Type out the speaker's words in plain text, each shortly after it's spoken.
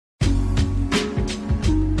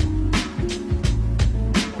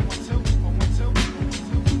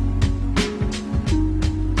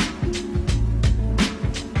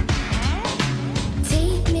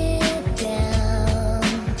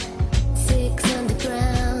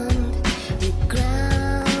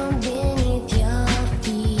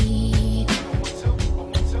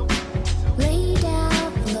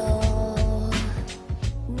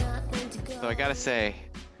say,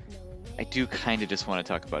 I do kind of just want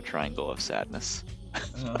to talk about Triangle of Sadness.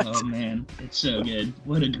 Oh man, it's so good.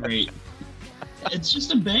 What a great. It's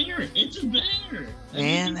just a banger. It's a banger. I Man,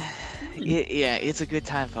 mean, it's good. yeah, it's a good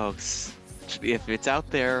time, folks. If it's out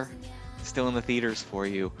there, still in the theaters for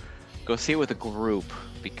you, go see it with a group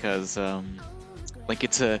because, like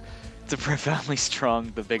it's a profoundly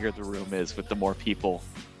strong. The bigger the room is, with the more people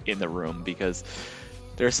in the room, because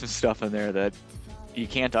there's some stuff in there that you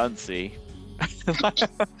can't unsee.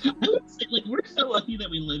 I would say like we're so lucky that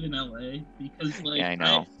we live in LA because Yeah, like I I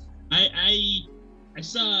know. I I I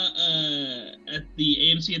saw at the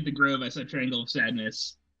AMC at the Grove I saw Triangle of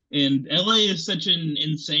Sadness, and LA is such an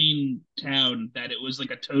insane town that it was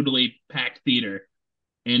like a totally packed theater.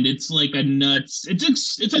 And it's like a nuts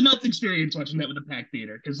it's a nuts experience watching that with a packed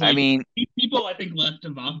theater because I like mean, people I think left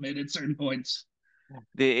to vomit at certain points.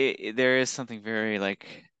 there is something very like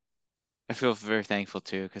I feel very thankful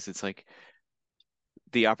too, because it's like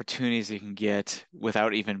the opportunities you can get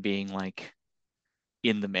without even being like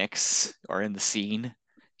in the mix or in the scene,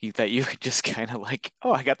 that you could just kind of like,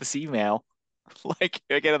 oh, I got this email. Like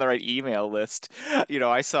I get on the right email list.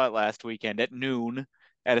 I saw it last weekend at noon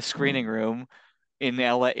at a screening room in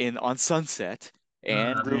LA on Sunset,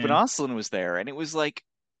 and Oh Ruben man. Östlund was there, and it was like,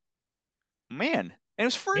 man, and it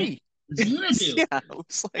was Man, free. Xanadu. Yeah, it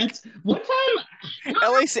was like That's one time.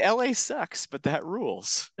 LA sucks, but that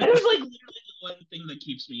rules. That is like literally the one thing that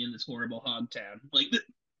keeps me in this horrible hog town. Like the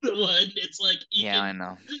one, it's like you Yeah, I can.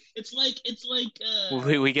 know. It's like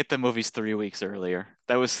We get the movies 3 weeks earlier.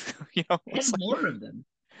 That was, it's and more of them.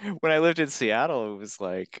 like when I lived in Seattle, it was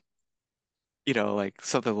like, like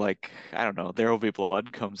something like, I don't know, There Will Be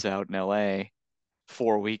Blood comes out in LA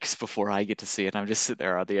 4 weeks before I get to see it. And I'm just sitting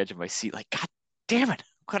there on the edge of my seat, like, God damn it,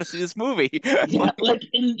 I'm gonna see this movie. Yeah, Like, like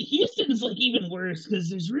in Houston is like even worse because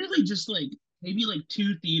there's really just like maybe like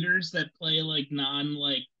two theaters that play like non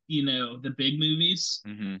like the big movies.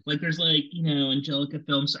 hmm Like there's like Angelica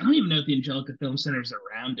Films. I don't even know if the Angelica Film Center is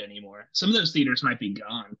around anymore. Some of those theaters might be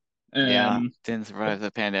gone. Yeah, Um, didn't survive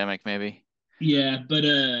the pandemic, maybe. Yeah, but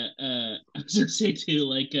I was gonna say too,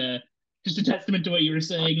 like just a testament to what you were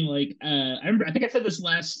saying. Like I remember, I think I said this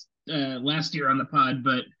last year on the pod,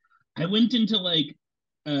 but I went into like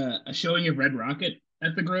a showing of Red Rocket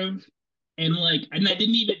at the Grove, and I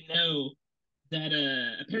didn't even know that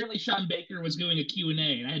apparently Sean Baker was doing a Q&A,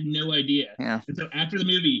 and I had no idea. Yeah, And so after the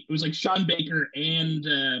movie, it was like Sean Baker and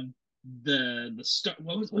the star.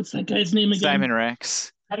 What's that guy's name again? Simon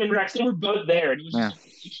Rex. I and Rex, they were both there, and it was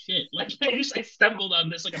just Yeah, like, holy shit! Like I stumbled on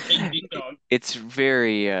this like a big ding dong. it's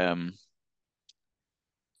very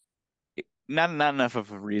not enough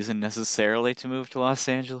of a reason necessarily to move to Los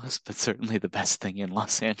Angeles, but certainly the best thing in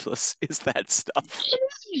Los Angeles is that stuff. It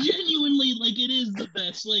is genuinely like it is the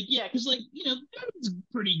best. Like yeah, because like it's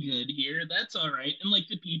pretty good here. That's all right, and like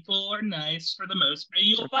the people are nice for the most part.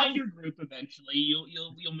 You'll find your group eventually. You'll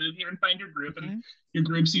move here and find your group, and Mhm. your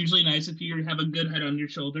group's usually nice if you have a good head on your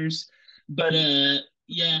shoulders. But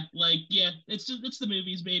yeah, like yeah, it's the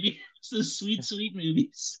movies, baby. It's the sweet sweet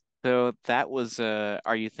movies. So that was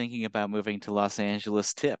Are You Thinking About Moving to Los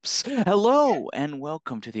Angeles Tips? Hello and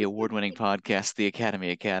welcome to the award-winning podcast, The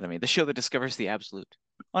Academy, the show that discovers the absolute,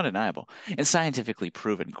 undeniable, and scientifically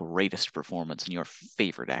proven greatest performance in your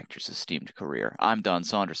favorite actor's esteemed career. I'm Don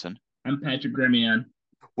Saunderson. I'm Patrick Gremion.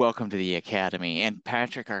 Welcome to the Academy. And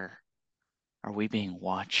Patrick, are we being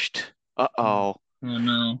watched? Oh, Uh-oh. oh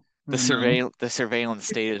no. The Oh no. surveillance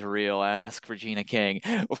state is real. Ask Regina King.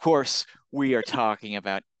 Of course, we are talking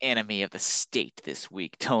about Enemy of the State this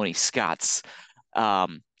week. Tony Scott's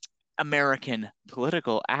um, American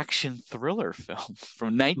political action thriller film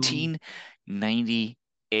from Ooh.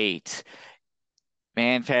 1998.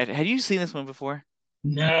 Man, Pat, had you seen this one before?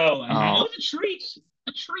 No, I had it Oh, was a treat.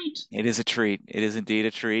 A treat. it is a treat. It is indeed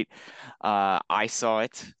a treat. I saw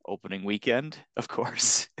it opening weekend, of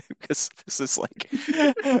course, because this is like,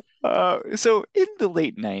 so in the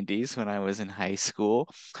late 90s when I was in high school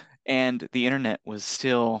and the internet was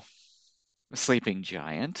still a sleeping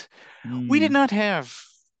giant, we did Mm. not have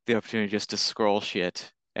the opportunity just to scroll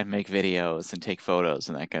shit and make videos and take photos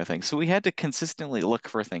and that kind of thing. So we had to consistently look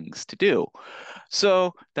for things to do.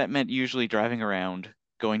 So that meant usually driving around,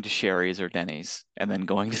 going to Sherry's or Denny's, and then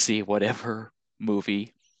going to see whatever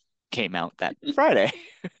movie came out that Friday.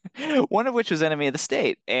 One of which was Enemy of the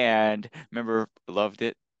State. And remember, loved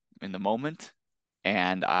it in the moment.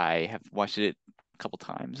 And I have watched it a couple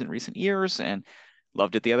times in recent years and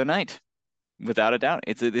loved it the other night. Without a doubt.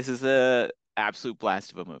 This is a absolute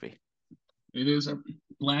blast of a movie. It is a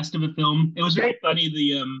blast of a film. It was very funny.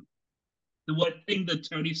 The one thing the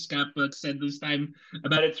Tony Scott book said this time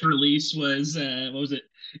about its release was what was it?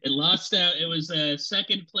 It lost out. It was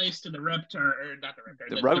second place to the Reptar, or not the Reptar,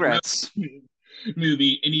 The the Rugrats.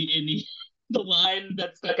 movie, and he the line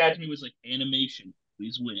that stuck out to me was like, "Animation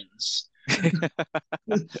always wins."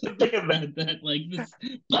 Something about that, like this,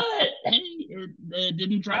 but hey, it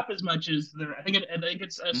didn't drop as much as the. I think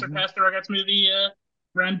it's Mhm. surpassed the Rugrats movie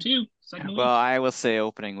round two, second Well, week. I will say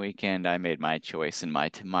opening weekend, I made my choice, and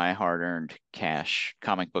my hard-earned cash,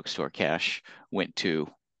 comic book store cash, went to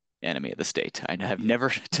Enemy of the State. I have never,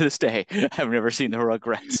 to this day, I've never seen the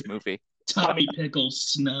Rugrats movie. Tommy Pickles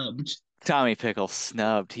snubbed. Tommy Pickle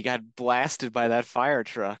snubbed. He got blasted by that fire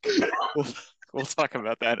truck. We'll, we'll talk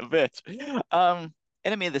about that in a bit. Um,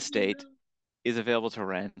 Enemy of the State is available to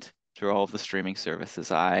rent through all of the streaming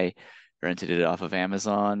services. I rented it off of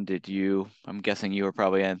Amazon. Did you? I'm guessing you were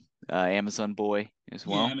probably an Amazon boy as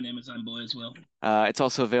Yeah, well. I'm an Amazon boy as well. It's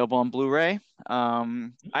also available on Blu-ray.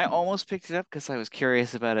 I almost picked it up because I was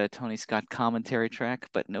curious about a Tony Scott commentary track,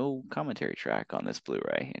 but no commentary track on this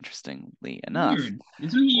Blu-ray, interestingly enough. Weird.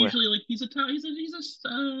 Isn't he Where usually like he's a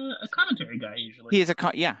commentary guy usually? he is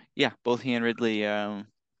yeah, yeah, both he and Ridley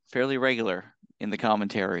fairly regular in the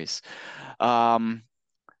commentaries. Um,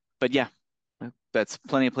 but yeah, that's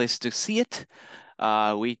plenty of places to see it.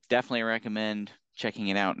 We definitely recommend checking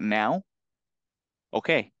it out now.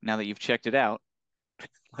 Okay, now that you've checked it out,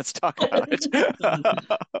 let's talk about it.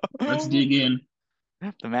 Let's dig in.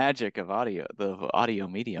 The magic of audio, the audio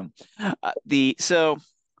medium. The so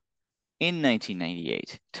in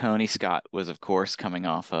 1998, Tony Scott was, of course, coming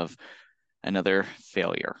off of another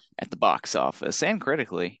failure at the box office and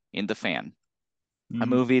critically in The Fan, a Mm,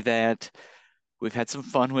 movie that we've had some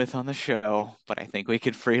fun with on the show, but I think we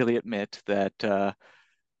can freely admit that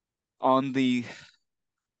on the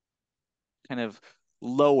kind of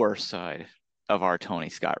lower side of our Tony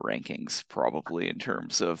Scott rankings, probably in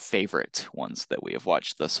terms of favorite ones that we have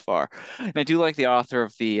watched thus far. And I do like the author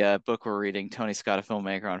of the book we're reading, Tony Scott, a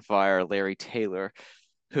Filmmaker on Fire, Larry Taylor,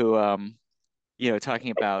 who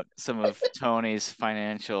talking about some of Tony's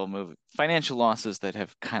financial losses that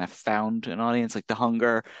have kind of found an audience, like The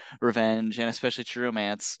Hunger, Revenge, and especially True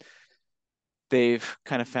Romance. They've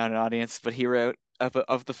kind of found an audience, but he wrote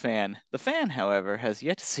of The Fan. The Fan, however, has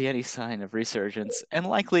yet to see any sign of resurgence and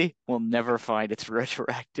likely will never find its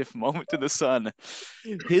retroactive moment in the sun.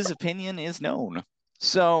 His opinion is known.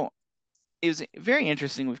 So it was very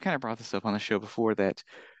interesting. We've kind of brought this up on the show before that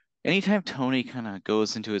anytime Tony kind of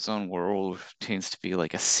goes into his own world, tends to be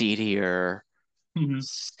like a seedier, mhm.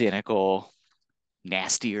 cynical,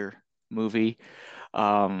 nastier movie.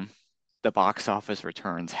 Um, the box office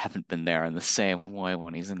returns haven't been there in the same way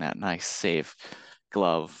when he's in that nice, safe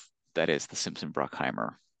glove that is the Simpson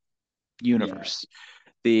Bruckheimer Yeah. universe.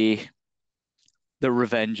 The the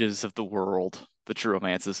revenges of the world, the true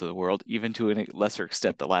romances of the world, even to a lesser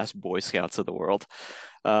extent, the last Boy Scouts of the world,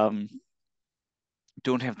 um,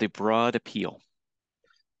 don't have the broad appeal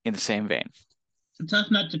in the same vein. It's a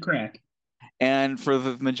tough nut to crack. And for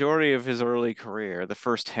the majority of his early career, the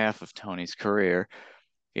first half of Tony's career,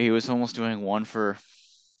 he was almost doing one for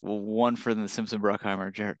the Simpson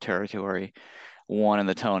Bruckheimer territory, one in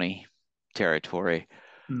the Tony territory.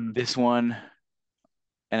 Mm. This one,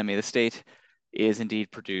 Enemy of the State, is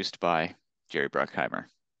indeed produced by Jerry Bruckheimer.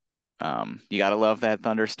 You gotta love that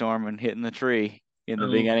thunderstorm and hitting the tree in the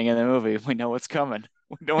Oh, beginning of the movie. We know what's coming.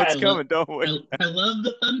 We know I what's love coming, don't we? I love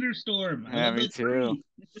the thunderstorm. I Yeah, love me the too. tree.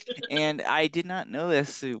 And I did not know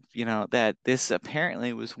this, that this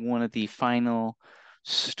apparently was one of the final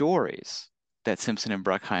stories that Simpson and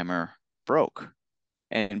Bruckheimer broke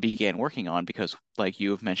and began working on because, like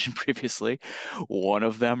you have mentioned previously, one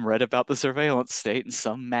of them read about the surveillance state in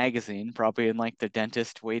some magazine, probably in like the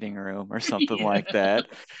dentist waiting room or something Yeah. like that.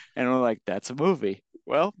 And we're like, that's a movie.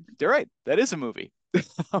 Well, you're right. That is a movie. It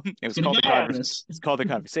was Get a called guy on this. It's called The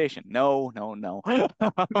Conversation. No, no, no.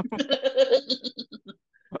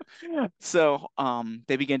 So,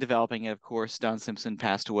 they began developing it. Of course, Don Simpson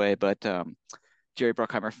passed away, but Jerry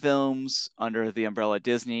Bruckheimer Films under the umbrella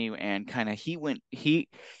Disney, and kind of at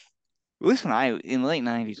least in the late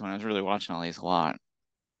 '90s when I was really watching all these a lot,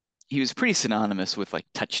 he was pretty synonymous with like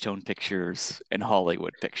Touchstone Pictures and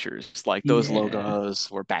Hollywood Pictures. Like those Yeah. logos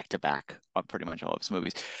were back to back on pretty much all of his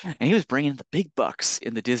movies, and he was bringing the big bucks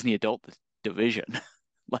in the Disney adult division,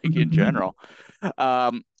 like in general.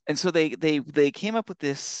 And so they came up with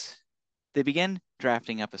this. They began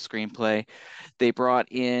drafting up a screenplay. They brought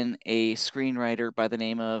in a screenwriter by the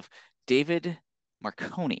name of David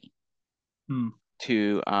Marconi Hmm.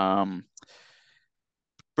 to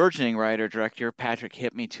burgeoning writer director. Patrick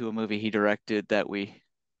hit me to a movie he directed that we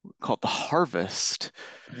called The Harvest,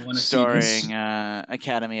 I want to see this. starring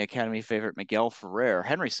Academy favorite Miguel Ferrer.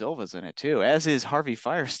 Henry Silva's in it too, as is Harvey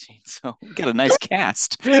Firestein. So we got a nice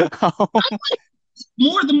cast.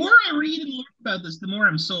 The more I read and learn about this, the more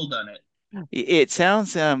I'm sold on it. It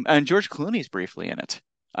sounds and George Clooney's briefly in it.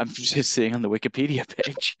 I'm just seeing on the Wikipedia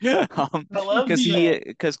page. I love Because the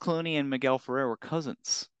because Clooney and Miguel Ferrer were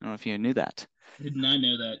cousins. I don't know if you knew that. I did not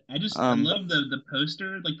know that. I Um, love the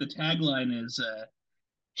poster. Like the tagline is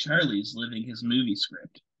Charlie's living his movie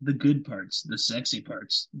script. The good parts, the sexy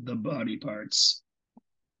parts, the body parts.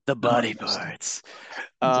 the The body harvest. parts.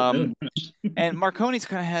 It's like, oh, Um, and Marconi's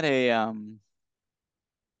kind of had a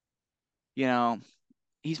you know,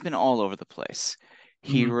 he's been all over the place.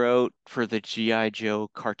 He mhm. wrote for the G.I. Joe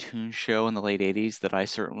cartoon show in the late 80s that I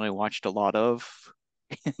certainly watched a lot of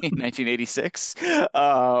in 1986.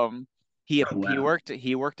 Um, Oh, he wow.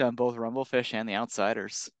 worked on both Rumblefish and The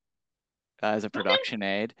Outsiders as a Okay. production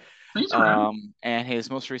aide. He's around. And his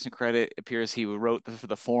most recent credit appears he wrote for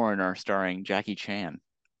The Foreigner starring Jackie Chan.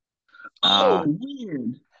 Uh, Oh,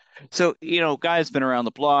 weird. so, guy's been around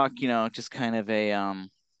the block, just kind of a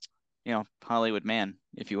Hollywood man,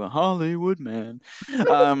 if you will, Hollywood man.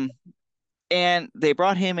 Um, and they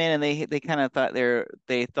brought him in, and they kind of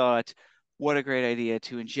they thought, what a great idea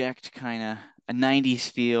to inject kind of a 90s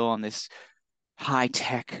feel on this high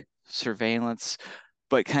tech surveillance,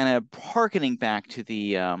 but kind of harkening back to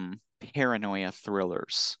the paranoia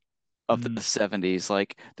thrillers of the Mm, 70s,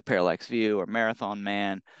 like The Parallax View or Marathon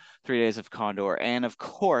Man, 3 Days of Condor, and of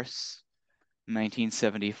course,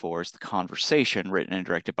 1974's The Conversation, written and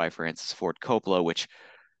directed by Francis Ford Coppola, which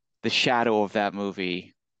the shadow of that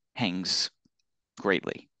movie hangs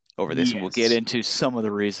greatly over this, and we'll get yes. into some of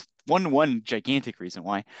the reasons. One gigantic reason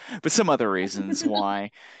why, but some other reasons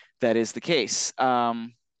why that is the case.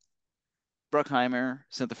 Bruckheimer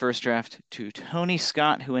sent the first draft to Tony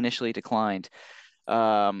Scott, who initially declined.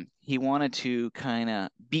 He wanted to kind of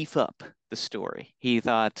beef up the story. He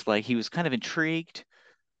thought like he was kind of intrigued,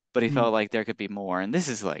 but he Mm, felt like there could be more. And this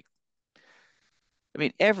is like, I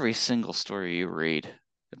mean, every single story you read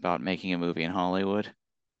about making a movie in Hollywood,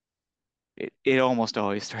 it almost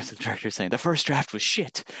always starts with the director saying the first draft was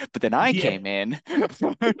shit, but then I yeah. came in, you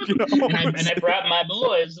know, And I brought my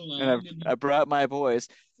boys and along. I And brought my boys.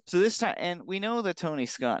 So this time, and we know that Tony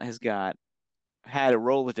Scott had a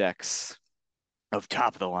Rolodex of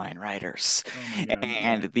top of the line writers, oh my God,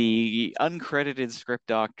 and yeah. the uncredited script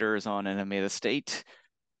doctors on Enemy of the State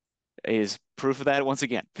is proof of that once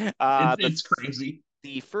again. It's The it's crazy.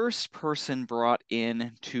 the first person brought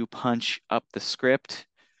in to punch up the script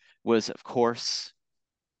was, of course,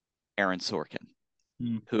 Aaron Sorkin,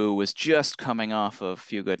 Mm. who was just coming off of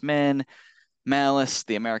Few Good Men, Malice,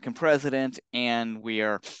 The American President, and we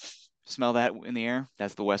are smell that in the air.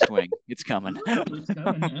 That's The West Wing. It's coming. Oh, it's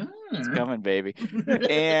coming. It's Ah. coming, baby.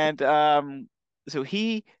 And so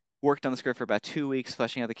he worked on the script for about 2 weeks,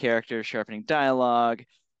 fleshing out the characters, sharpening dialogue.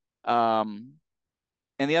 Um,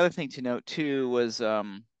 and the other thing to note too was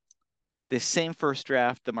this same first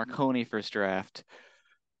draft, the Marconi first draft,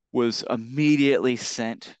 was immediately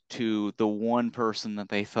sent to the one person that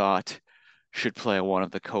they thought should play one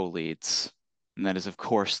of the co-leads. And that is, of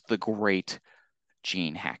course, the great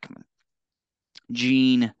Gene Hackman.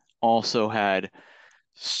 Gene also had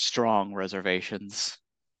strong reservations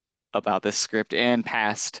about this script and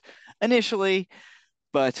passed initially,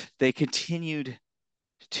 but they continued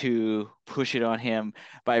to push it on him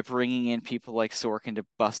by bringing in people like Sorkin to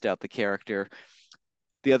bust out the character.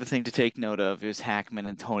 The other thing to take note of is Hackman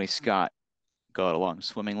and Tony Scott got along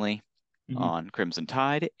swimmingly Mhm. on Crimson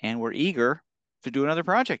Tide and were eager to do another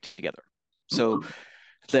project together. So Ooh.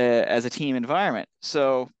 as a team environment.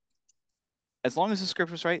 So as long as the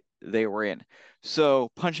script was right, they were in. So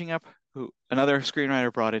punching up who another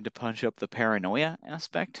screenwriter brought in to punch up the paranoia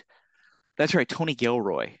aspect. That's right, Tony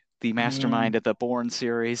Gilroy, the mastermind Mm. of the Bourne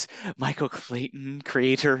series, Michael Clayton,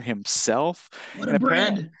 creator himself, What a and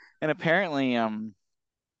apparent bread. and apparently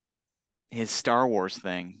his Star Wars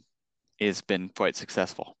thing has been quite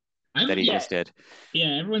successful I've that he yeah, just did.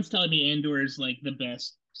 yeah, everyone's telling me Andor is like the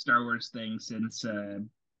best Star Wars thing since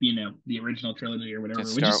the original trilogy or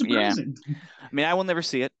Since whatever, which is Star, yeah. surprising. I mean, I will never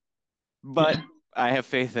see it, but Yeah. I have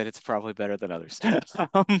faith that it's probably better than others.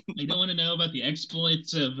 Um, I don't want to know about the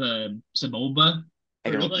exploits of Sebulba I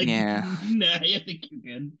or don't, like yeah. nah, I think you're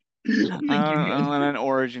good. I think you're I good. want an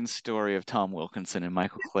origin story of Tom Wilkinson and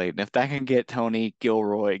Michael Clayton. If that can get Tony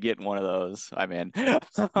Gilroy getting one of those, I'm in.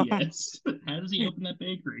 Yes. How does he open that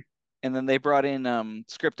bakery? And then they brought in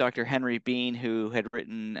script doctor Henry Bean, who had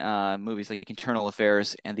written movies like Internal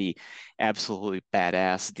Affairs and the absolutely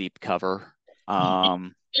badass Deep Cover. Yeah.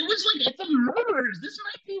 it was like it's a murders. This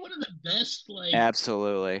might be one of the best. Like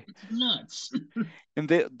Absolutely. it's nuts. And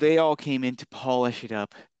they all came in to polish it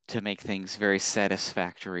up to make things very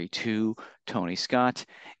satisfactory to Tony Scott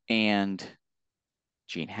and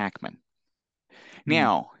Gene Hackman. Hmm.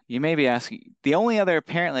 Now, you may be asking,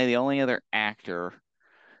 apparently the only other actor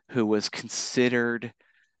who was considered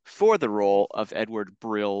for the role of Edward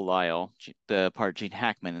Brill Lyle, the part Gene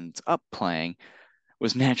Hackman ends up playing,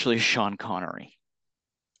 was naturally Sean Connery.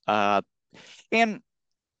 Uh, and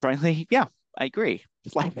frankly, yeah, I agree.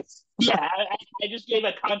 Like, Yeah, I just gave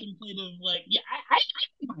a contemplative like, yeah, I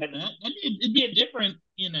can buy that. It'd be a different,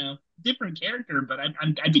 different character, but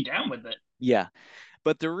I'd be down with it. yeah.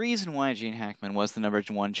 But the reason why Gene Hackman was the number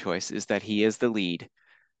one choice is that he is the lead.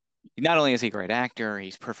 Not only is he a great actor,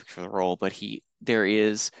 he's perfect for the role, but he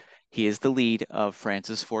is the lead of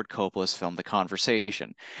Francis Ford Coppola's film The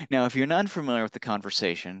Conversation. Now, if you're not familiar with The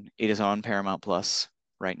Conversation, it is on Paramount Plus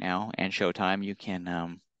right now and Showtime. You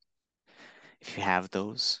can, if you have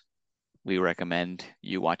those, we recommend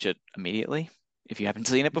you watch it immediately. If you haven't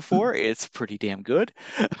seen it before, it's pretty damn good.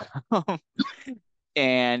 Um,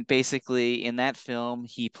 And basically, in that film,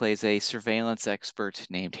 he plays a surveillance expert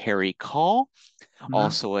named Harry Call, Uh-huh.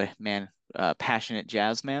 also a passionate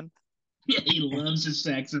jazz man. Yeah, he loves his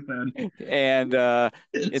saxophone. And it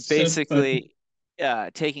It's so funny. basically,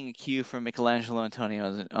 taking a cue from Michelangelo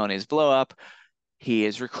Antonioni's blow up, he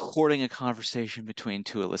is recording a conversation between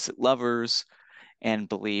two illicit lovers and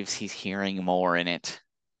believes he's hearing more in it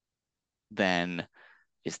than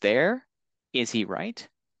is there. Is he right?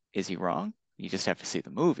 Is he wrong? You just have to see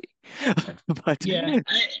the movie. But Yeah,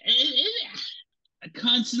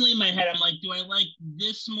 constantly in my head, I'm like, do I like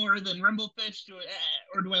this more than Rumblefish?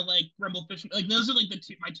 Or do I like Rumblefish? Like those are like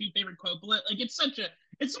my two favorite Coppola. Like it's such a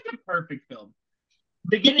perfect film.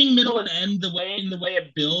 Beginning, middle, and end. The way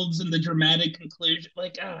it builds and the dramatic conclusion.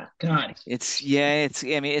 Like, ah, oh, God.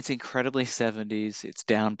 I mean, it's incredibly 70s. It's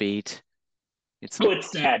downbeat. It's, Oh,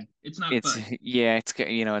 it's sad. It's not it's, fun. yeah,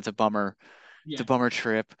 it's a bummer. It's a Yeah. bummer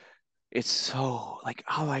trip. It's so, like,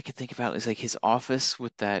 all I could think about is like his office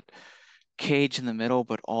with that cage in the middle,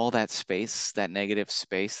 but all that space, that negative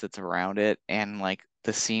space that's around it, and like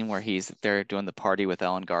the scene where he's there doing the party with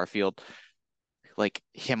Ellen Garfield, like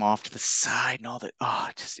him off to the side and all that. Oh,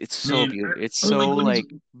 it's so Man, beautiful. It's or so like when he's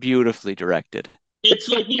like beautifully directed. it's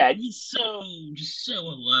like yeah, he's so just so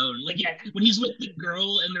alone. Like yeah, when he's with the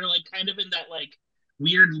girl and they're like kind of in that like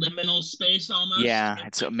weird liminal space almost. Yeah, And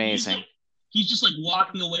it's like amazing. he's just like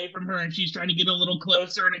walking away from her and she's trying to get a little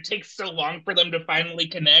closer and it takes so long for them to finally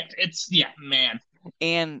connect. It's yeah, man.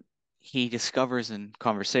 And he discovers in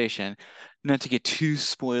conversation, not to get too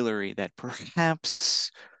spoilery, that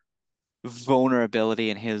perhaps vulnerability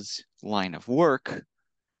in his line of work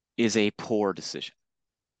is a poor decision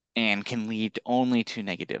and can lead only to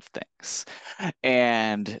negative things.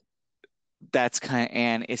 And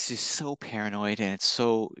and it's just so paranoid and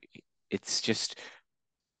it's just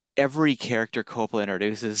every character Coppola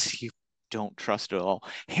introduces, you don't trust at all.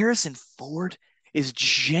 Harrison Ford is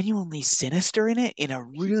genuinely sinister in it in a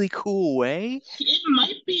really cool way. It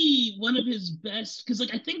might be one of his best because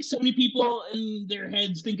like I think so many people in their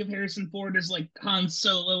heads think of Harrison Ford as like Han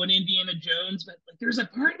Solo and Indiana Jones, but like there's a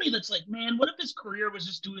part of me that's like, man, what if his career was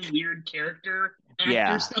just doing weird character actor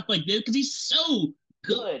Yeah, stuff like this? Because he's so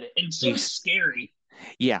good and so he's scary.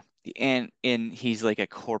 yeah, and he's like a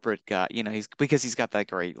corporate guy, he's because he's got that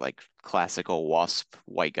great like classical wasp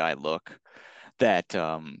white guy look that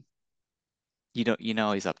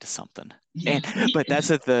he's up to something. Yeah, And but that's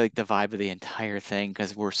the vibe of the entire thing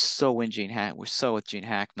because we're so with Gene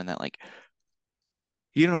Hackman that like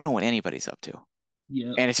you don't know what anybody's up to.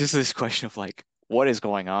 yeah. And it's just this question of like what is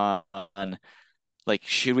going on? Like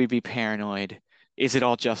should we be paranoid? Is it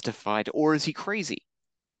all justified or is he crazy?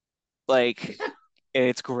 Like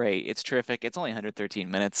it's great. It's terrific. It's only 113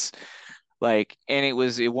 minutes. Like, and it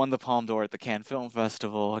won the Palme d'Or at the Cannes Film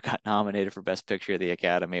Festival. It got nominated for Best Picture at the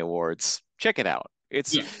Academy Awards. Check it out.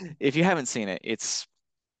 Yeah, If you haven't seen it, it's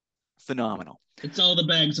phenomenal. it's all the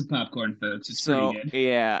bags of popcorn, folks. It's pretty So, good.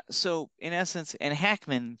 yeah. So, in essence, and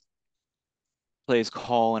Hackman plays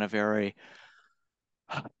Call in a very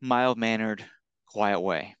mild-mannered, quiet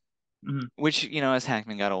way, Mhm. which, as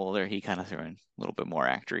Hackman got older, he kind of threw in a little bit more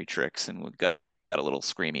actory tricks and got a little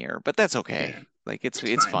screamier, but that's okay. Yeah, Like, it's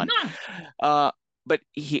it's it's fine. fun. Nah. Uh, but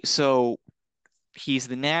he's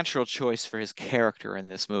the natural choice for his character in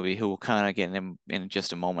this movie, who will kind of get in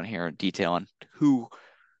just a moment here in detail on who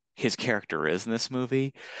his character is in this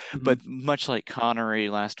movie. But Mhm. much like Connery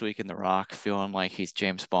last week in The Rock, feeling like he's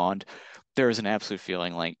James Bond, there is an absolute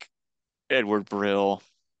feeling like Edward Brill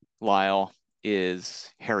Lyle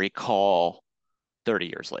is Harry Call 30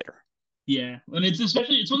 years later. Yeah, and it's one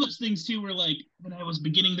of those things too where like when I was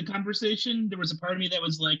beginning the conversation, there was a part of me that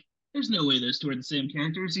was like, "There's no way those two are the same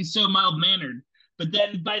characters. He's so mild mannered." But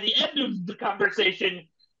then by the end of the conversation,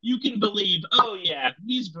 you can believe, oh yeah,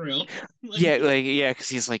 he's Brill. Yeah, Like, like yeah, because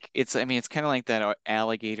he's like I mean, it's kind of like that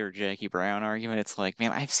alligator Jackie Brown argument. It's like,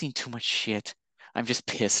 man, I've seen too much shit. I'm just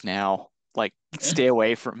pissed now. Like, stay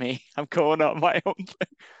away from me. I'm going on my own.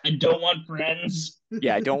 I don't want friends.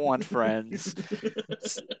 Yeah, I don't want friends.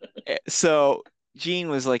 So Gene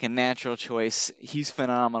was like a natural choice. He's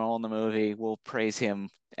phenomenal in the movie. We'll praise him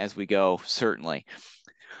as we go, certainly.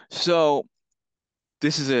 So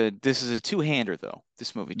this is a two-hander though.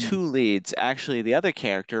 This movie, Mm. two leads. Actually, the other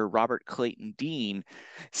character, Robert Clayton Dean,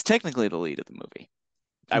 is technically the lead of the movie,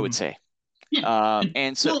 I would Mhm. say. Yeah.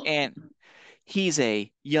 And so Well, and he's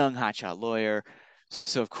a young hotshot lawyer.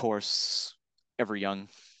 So of course, every young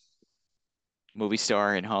movie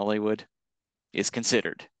star in Hollywood is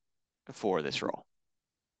considered for this role.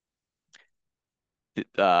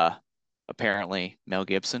 Uh, Apparently, Mel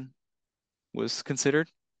Gibson was considered.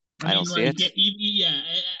 I I don't mean, see like, it. yeah,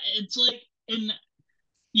 it's like, and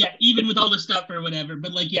yeah, even with all the stuff or whatever,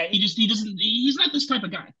 but like, yeah, he doesn't, he's not this type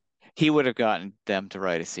of guy. He would have gotten them to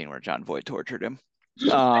write a scene where John Voight tortured him,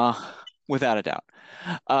 uh, without a doubt.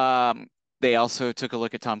 Um, they also took a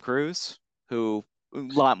look at Tom Cruise, who a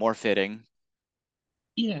lot more fitting.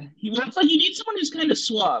 Yeah, well, it's like you need someone who's kind of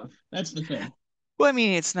suave. That's the thing. Well, I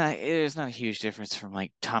mean, there's not a huge difference from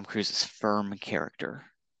like Tom Cruise's firm character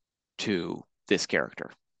to this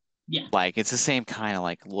character. Yeah. Like it's the same kind of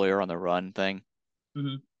like lawyer on the run thing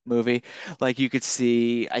Hmm. movie. Like you could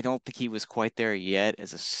see, I don't think he was quite there yet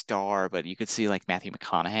as a star, but you could see like Matthew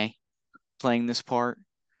McConaughey playing this part.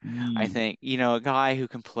 I Mm. think, a guy who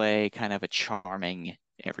can play kind of a charming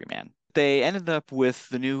everyman. They ended up with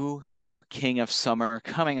the new King of Summer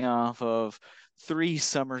coming off of 3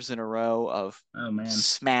 summers in a row of Oh man.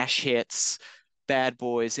 smash hits, Bad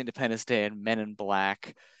Boys, Independence Day, and Men in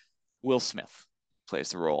Black. Will Smith plays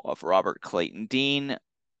the role of Robert Clayton Dean,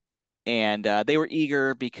 and they were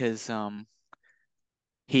eager because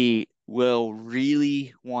Will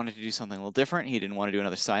really wanted to do something a little different. He didn't want to do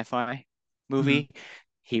another sci-fi Hmm. movie.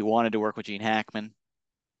 He wanted to work with Gene Hackman,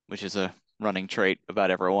 which is a running trait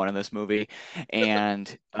about everyone in this movie. And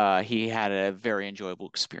he had a very enjoyable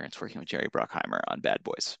experience working with Jerry Bruckheimer on Bad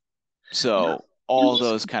Boys. You know, So and all he's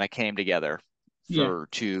those kind of came together yeah. for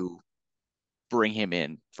to bring him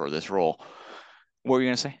in for this role. What were you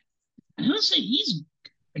gonna say? I would say he's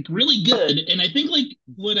like really good, and I think like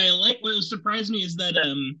what surprised me is that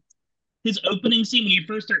his opening scene when you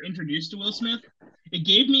first are introduced to Will Smith, it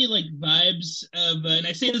gave me like vibes of, and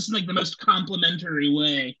I say this in like the most complimentary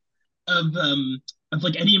way of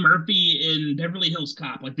like Eddie Murphy in Beverly Hills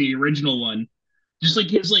Cop, like the original one. Just like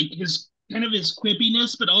his kind of his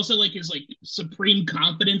quippiness, but also like his like supreme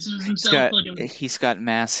confidence in He's himself. got Like it was, he's got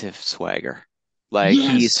massive swagger. Like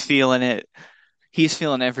he's yes, feeling it. He's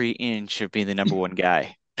feeling every inch of being the number one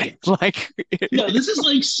guy. Like, no, this is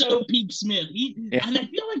like so peak Smith. yeah, And I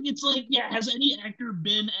feel like it's like, yeah, has any actor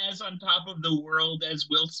been as on top of the world as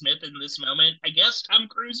Will Smith in this moment? I guess Tom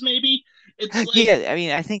Cruise, maybe. It's like, yeah. I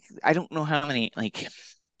mean, I don't know how many like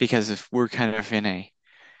because if we're kind of in a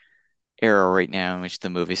era right now in which the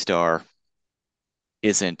movie star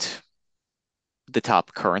isn't the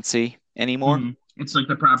top currency anymore. mhm, it's like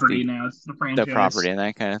the It's property now. It's the the property franchise. and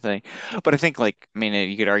that kind of thing. But I think like I mean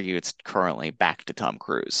you could argue it's currently back to Tom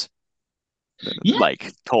Cruise. Yeah,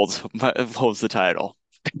 Like holds the title.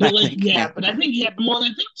 I but like, think. yeah, but I think yeah, well, I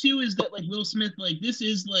think too is that like Will Smith, like this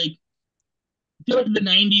is like I feel like the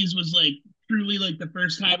 '90s was like truly like the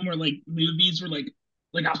first time where like movies were like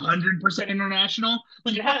 100% international.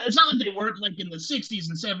 Like it's not like they weren't like in the '60s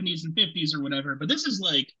and '70s and '50s or whatever, but this is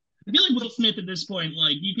like I feel like Will Smith at this point,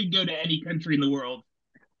 like you could go to any country in the world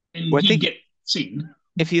and Well, I he'd think get seen.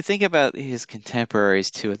 if you think about his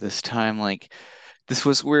contemporaries too at this time, like this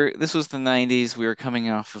was the 90s. We were coming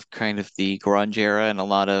off of kind of the grunge era and a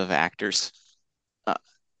lot of actors. Uh,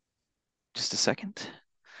 just a second.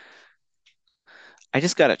 I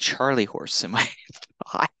just got a Charlie horse in my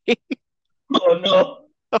eye. Oh no.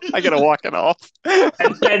 I gotta walk it off.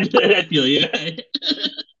 I feel you.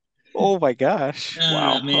 Oh my gosh.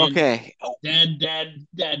 Wow. Man, Okay. Oh,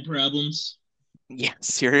 dad problems. yeah,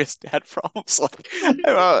 serious dad problems. Like,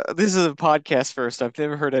 this is a podcast first. I've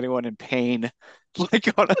never heard anyone in pain like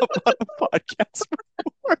on a podcast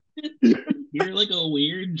before. You're like a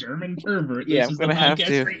weird German pervert. Yeah, This I'm is the gonna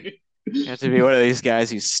podcast for you. have to be one of these guys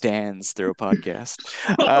who stands through a podcast.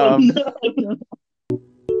 Oh Um, no.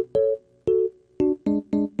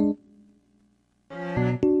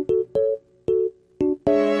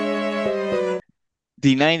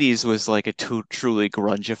 the 90s was like a truly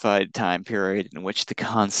grungified time period in which the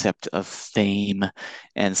concept of fame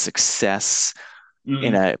and success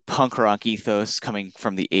in Mm, a punk rock ethos coming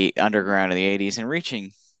from the underground of the 80s and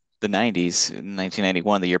reaching the 90s in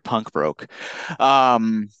 1991, the year punk broke,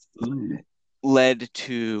 um, ooh. led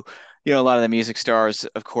to a lot of the music stars,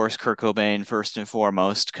 of course, Kurt Cobain first and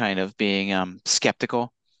foremost, kind of being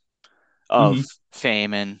skeptical of Hmm.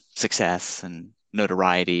 fame and success and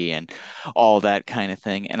notoriety and all that kind of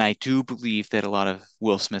thing. And I do believe that a lot of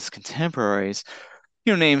Will Smith's contemporaries,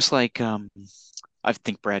 names like I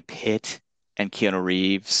think Brad Pitt and Keanu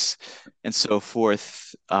Reeves and so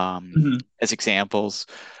forth, Hmm. as examples,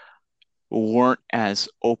 weren't as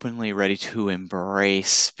openly ready to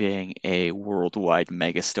embrace being a worldwide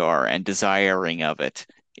megastar and desiring of it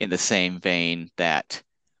in the same vein that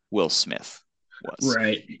Will Smith was.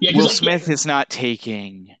 Right. Yeah, because Will like, yeah, Smith is not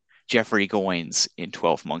taking Jeffrey Goins in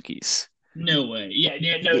 12 Monkeys. no way. Yeah,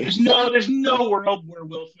 yeah, no, Yeah. there's no world where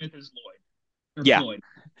Will Smith is Lloyd or Yeah. Floyd.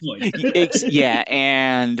 Floyd. Yeah.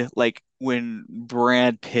 And like when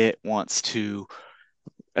Brad Pitt wants to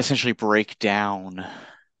essentially break down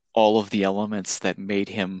all of the elements that made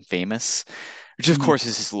him famous, which of Mhm. course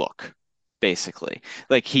is his look, basically.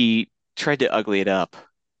 Like he tried to ugly it up.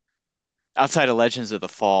 Outside of Legends of the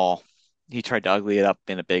Fall, he tried to ugly it up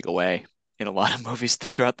in a big way in a lot of movies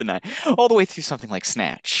throughout the night, all the way through something like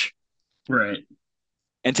Snatch, Right.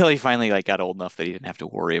 until he finally like got old enough that he didn't have to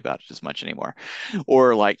worry about it as much anymore.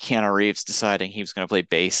 Or like Keanu Reeves deciding he was going to play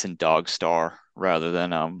bass in Dog Star rather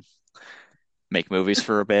than make movies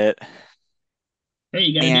for a bit. Hey,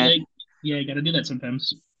 you gotta do And like, yeah, you gotta do that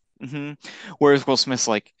sometimes. mhm. Whereas Will Smith's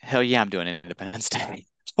like, hell yeah, I'm doing Independence Day.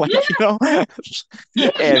 Yeah, Like,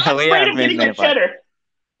 yeah, he's and not hell yeah, afraid I'm of in getting Men in that Black. cheddar.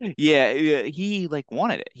 Yeah, yeah, he like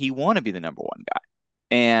wanted it. He wanted to be the number one guy.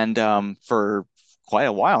 And for quite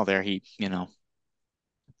a while there, he,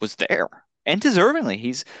 was there. And deservingly,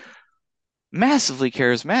 he's massively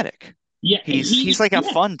charismatic. Yeah, He's he, like a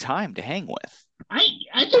yeah. fun time to hang with. I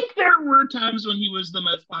I think there were times when he was the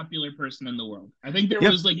most popular person in the world. I think there Yeah.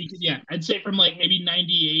 was like you could, yeah, I'd say from like maybe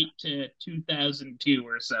 98 to 2002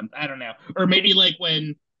 or something. I don't know. Or maybe like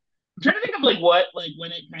when I'm trying to think of like what like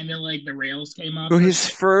when it kind of like the rails came off So for his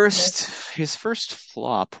Smith. first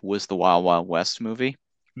flop was the Wild Wild West movie.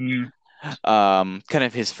 Mm, Kind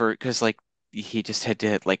of his first, because like he just had to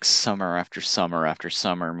hit like summer after summer after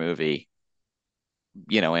summer movie,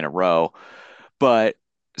 in a row. But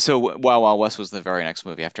so Wild Wild West was the very next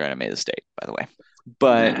movie after Enemy of the State, by the way.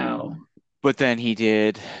 But wow. then he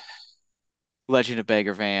did Legend of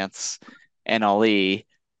Bagger Vance and Ali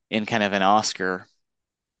in kind of an Oscar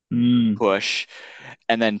Mm. push.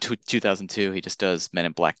 And then 2002, he just does Men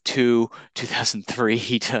in Black 2. 2003,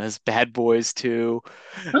 he does Bad Boys 2.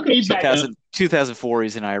 Okay, he's back up. 2004,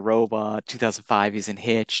 he's in iRobot. 2005, he's in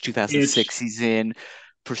Hitch. 2006, Itch. he's in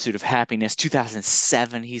Pursuit of Happiness.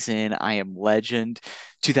 2007, he's in I Am Legend.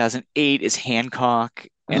 2008 is Hancock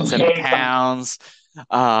and Oh, Seven Hancock. Pounds.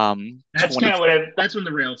 That's kind of what that's when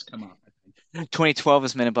the rails come off, I think. 2012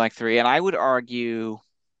 is Men in Black 3. And I would argue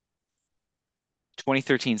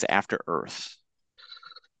 2013's After Earth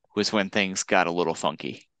was when things got a little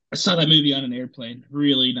funky. I saw that movie on an airplane.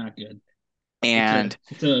 Really not good. And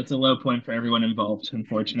It's a low point for everyone involved,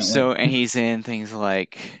 unfortunately. and he's in things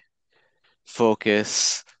like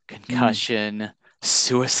Focus, Mm. Concussion,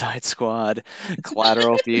 Suicide Squad,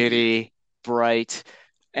 Collateral Beauty, Bright.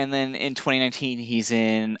 And then in 2019, he's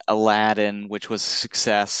in Aladdin, which was a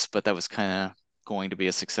success, but that was kind of going to be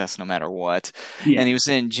a success no matter what. And Yeah. he was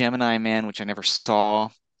in Gemini Man, which I never saw.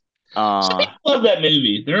 Some Uh, people love that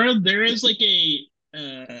movie. There is like a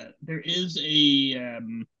there is a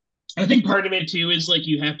I think part of it too is like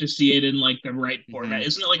you have to see it in like the right format. mhm.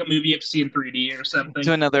 Isn't it like a movie you have to see in 3D or So something?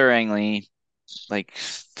 another Ang Lee like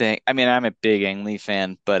thing. I mean, I'm a big Ang Lee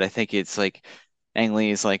fan, but I think it's like Ang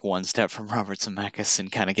Lee is like one step from Robert Zemeckis and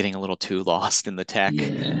kind of getting a little too lost in the tech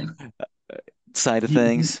Yeah. side of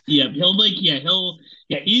things. Yeah, he'll like he'll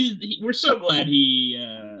yeah, we're so glad he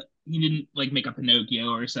didn't like make a Pinocchio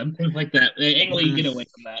or something like that. Ang Lee, Mhm. get away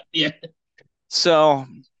from that. Yeah. So,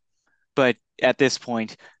 but at this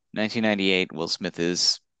point, 1998, Will Smith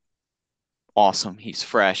is awesome. He's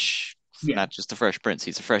fresh, Yeah. not just a fresh prince.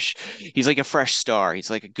 He's like a fresh star. He's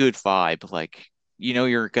like a good vibe. Like,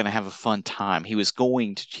 you're gonna have a fun time. He was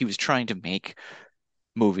trying to make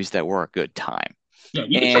movies that were a good time. Yeah,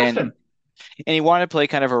 you can trust And him. he wanted to play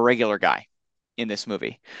kind of a regular guy in this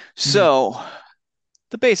movie. Mhm. So,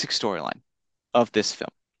 the basic storyline of this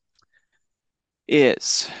film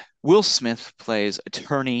is Will Smith plays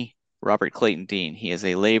attorney Robert Clayton Dean. He is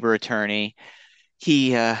a labor attorney.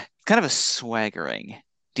 He kind of a swaggering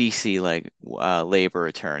DC like labor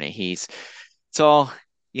attorney. It's all,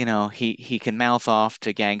 he can mouth off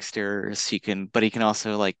to gangsters. But he can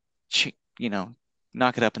also like ch you know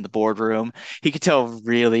knock it up in the boardroom. He could tell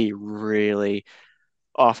really, really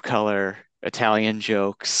off-color Italian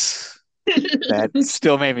jokes that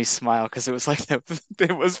still made me smile because it was like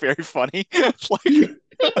it was very funny. Like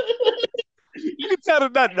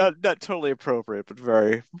not totally appropriate, but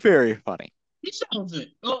very, very funny. He sells it.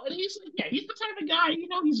 Well, and he's like, yeah, he's the type of guy,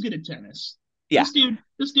 he's good at tennis. Yeah.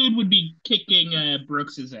 This dude would be kicking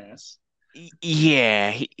Brooks's ass.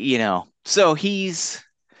 Yeah, so he,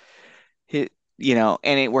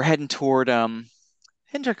 we're heading toward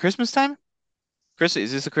Christmas time. Is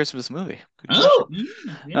this a Christmas movie? Good question. Oh,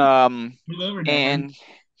 yeah. Um, Move over, Diane. and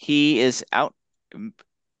he is out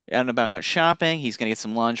and about shopping. He's gonna get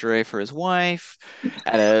some lingerie for his wife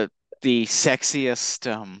at the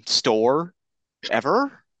sexiest store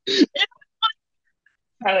ever.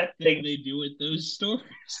 Kind of thing they do at those stores.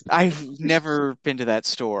 I've never been to that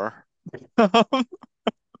store. To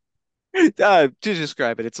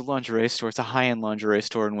describe it, it's a lingerie store. It's a high-end lingerie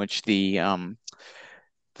store in which the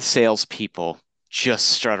salespeople just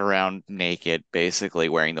strut around naked, basically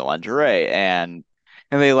wearing the lingerie, and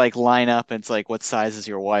they like line up, and it's like, what size is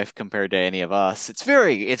your wife compared to any of us? It's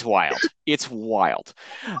wild. It's wild.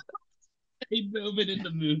 They move it in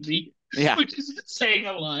the movie, Yeah. which is saying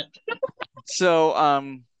a lot.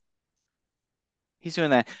 So he's doing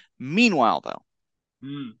that. Meanwhile, though,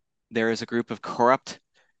 Mm. there is a group of corrupt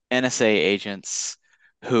NSA agents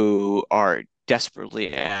who are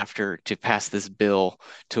desperately after to pass this bill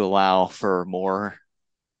to allow for more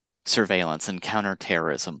surveillance and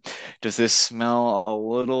counterterrorism. Does this smell a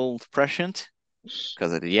little prescient?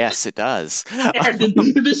 Because yes, it does. Yeah, did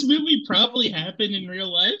this movie probably happen in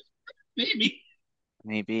real life? Maybe.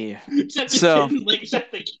 Maybe. Except it So, didn't. Like,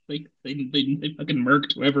 except they fucking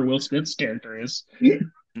murked whoever Will Smith's character is.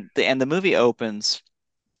 the movie opens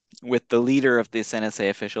with the leader of this NSA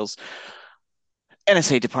officials,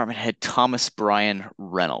 NSA Department Head Thomas Bryan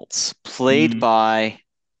Reynolds, played Mm, by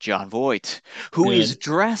Jon Voight, who is good.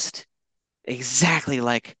 dressed exactly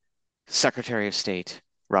like Secretary of State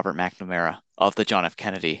Robert McNamara of the John F.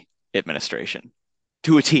 Kennedy administration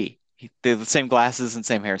to a T. They're the same glasses and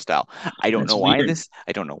same hairstyle. That's weird. I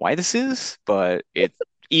don't know why this is, but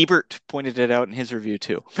Ebert pointed it out in his review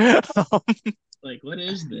too. Like, what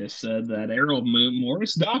is this? That Errol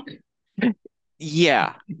Morris doc?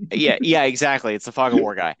 Yeah. Yeah, exactly. It's the Fog of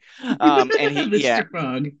War guy. And Mr.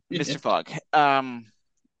 Fogg. Yeah. Mr. Fogg.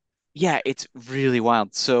 Yeah, it's really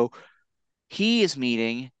wild. So he is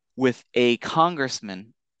meeting with a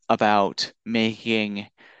congressman about making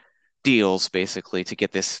deals basically to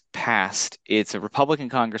get this passed. It's a Republican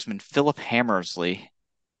congressman, Philip Hammersley,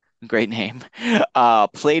 great name,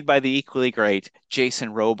 played by the equally great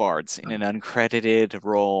Jason Robards in an uncredited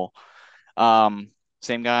role. Um,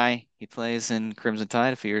 Same guy he plays in Crimson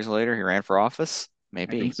Tide a few years later. He ran for office. I think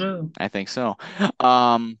Maybe. so. I think so.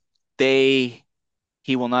 Um, they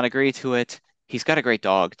he will not agree to it. He's got a great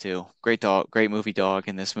dog too. Great dog, great movie dog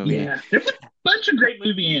in this movie. Yeah. There's a bunch of great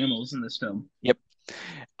movie animals in this film. Yep.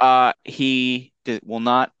 Will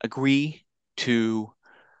not agree to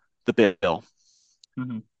the bill,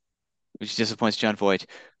 Hmm. which disappoints John Voight,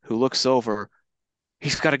 who looks over.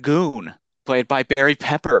 He's got a goon played by Barry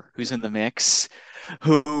Pepper, who's in the mix,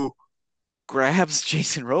 who grabs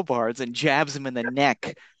Jason Robards and jabs him in the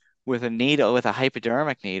neck with a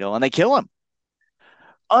hypodermic needle, and they kill him.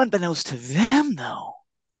 Unbeknownst to them, though,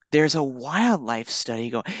 there's a wildlife study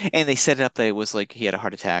going, and they set it up that it was like he had a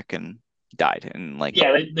heart attack and died, and like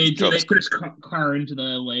Yeah, they drove put his car into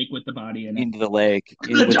the lake with the body in it. into the lake,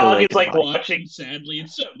 The with the dog lake is in the like body. watching sadly.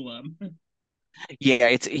 It's so glum.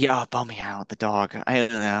 Yeah, bum me out, the dog. I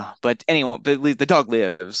don't know. But anyway, the dog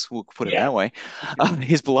lives, we'll put it Yeah. that way.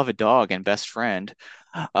 His beloved dog and best friend.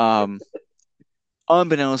 Um,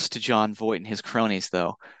 Unbeknownst to John Voight and his cronies,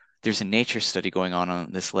 though, there's a nature study going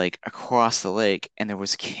on this lake, across the lake, and there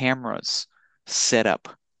was cameras set up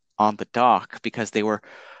on the dock because they were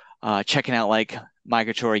checking out like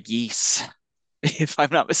migratory geese, if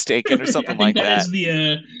I'm not mistaken, or I something think like that.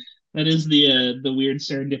 that is the weird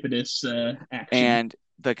serendipitous action. And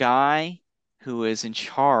the guy who is in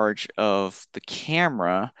charge of the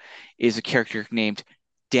camera is a character named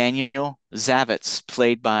Daniel Zavitz,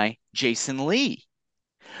 played by Jason Lee,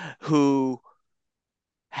 who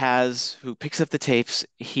who picks up the tapes.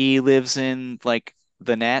 He lives in like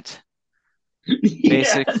the net, Yeah.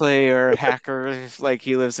 basically, or hackers. Like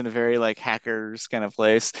he lives in a very like hackers kind of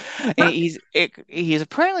place. And he's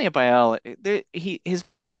apparently a biologist. His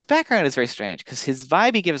background is very strange because his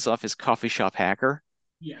vibe he gives off is coffee shop hacker.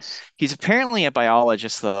 Yes. He's apparently a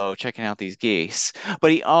biologist, though, checking out these geese.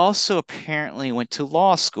 But he also apparently went to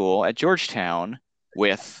law school at Georgetown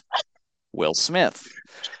with Will Smith.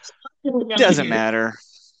 Now Doesn't here, matter.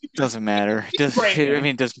 Doesn't matter. he's a Does bright I guy.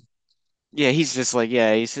 mean, does yeah? He's just like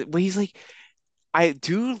yeah. He's like I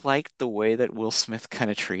do like the way that Will Smith kind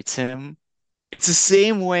of treats him. It's the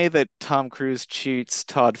same way that Tom Cruise treats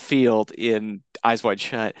Todd Field in Eyes Wide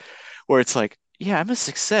Shut, where it's like, yeah, I'm a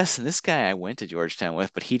success, and this guy I went to Georgetown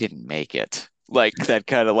with, but he didn't make it. Like that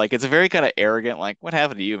kind of like it's a very kind of arrogant, like, what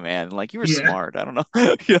happened to you, man? Like you were Yeah. smart. I don't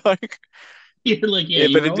know. You're like, You're like, yeah, yeah,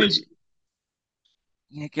 but you're always,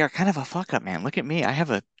 you're kind of a fuck up, man. Look at me. I have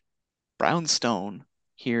a brownstone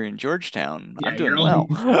here in Georgetown. yeah, I'm doing well.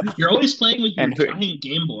 you're always playing with your And giant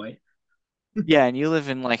Game Boy. yeah, and you live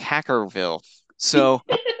in like Hackerville. So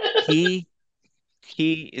he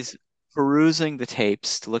he is perusing the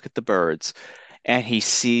tapes to look at the birds and he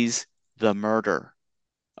sees the murder.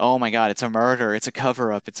 Oh my God, it's a murder. It's a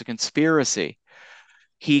cover up. It's a conspiracy.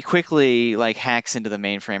 He quickly like hacks into the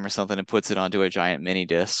mainframe or something and puts it onto a giant mini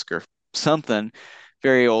disc or something.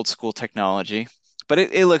 Very old school technology. But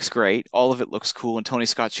it looks great. All of it looks cool. And Tony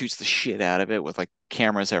Scott shoots the shit out of it with like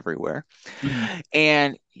cameras everywhere. Mhm.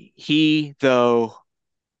 And he, though,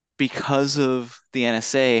 because of the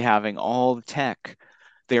NSA having all the tech,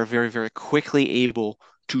 they are very, very quickly able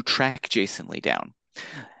to track Jason Lee down.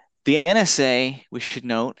 The NSA, we should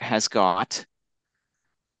note, has got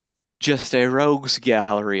just a rogues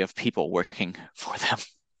gallery of people working for them.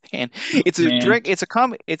 And Oh, man.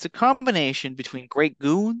 it's a combination between great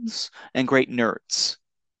goons and great nerds.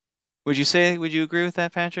 Would you agree with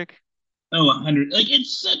that, Patrick? Oh, 100. Like,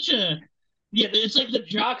 it's such a, yeah, it's like the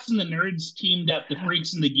jocks and the nerds teamed up, the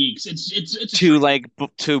freaks and the geeks. It's a To treat. like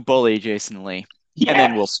to bully Jason Lee and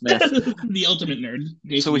then Will Yes. Smith. The ultimate nerd, So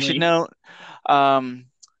Jason we should Lee. note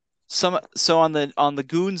so on the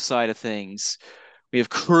goon side of things, we have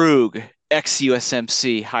Krug,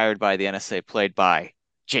 ex-USMC, hired by the NSA, played by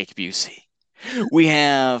Jake Busey. We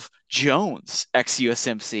have Jones,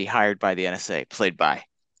 ex-USMC, hired by the NSA, played by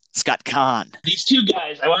Scott Kahn. These two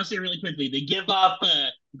guys, I want to say really quickly, they give off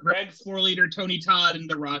Greg 4 liter, Tony Todd, and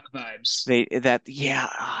The Rock vibes. They that yeah,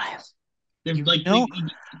 They're you like, know,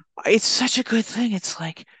 it's such a good thing. It's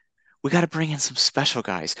like we got to bring in some special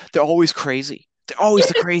guys. They're always crazy. They're always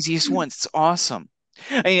the craziest ones. It's awesome.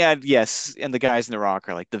 And yes, and the guys in the Rock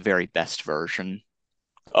are like the very best version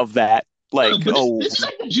of that. oh, Like, but oh, this is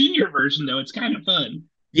like the junior version though. It's kind of fun.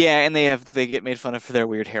 yeah, and they get made fun of for their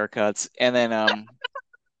weird haircuts. And then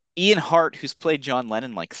Ian Hart, who's played John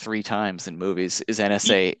Lennon like three times in movies, is You,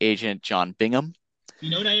 NSA agent John Bingham. you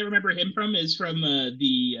know what I remember him from is from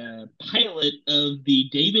the pilot of the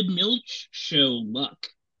David Milch show Luck.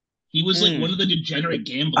 He was like one Mm. of the degenerate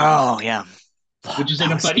gamblers, Oh yeah. which is That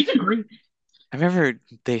like a was funny. He's a great. I remember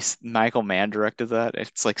Michael Mann directed that.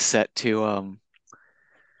 It's like set to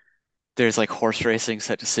there's like horse racing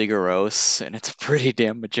set to Sigur Rós and it's pretty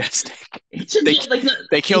damn majestic. It's a They like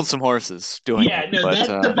they killed it's some horses doing yeah it, no but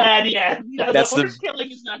that's the bad yeah no the that's the horse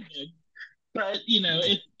killing is not good. But you know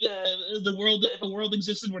if if a world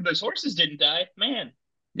existed where those horses didn't die, man,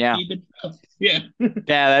 yeah. be a good stuff. Yeah.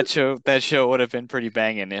 Yeah, that show would have been pretty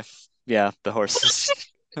banging if yeah, the horses.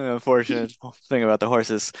 Unfortunate thing about the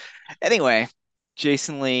horses. Anyway,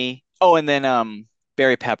 Jason Lee. Oh, and then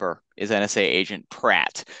Barry Pepper is NSA agent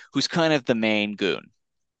Pratt, who's kind of the main goon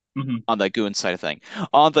Mhm. on the goon side of thing.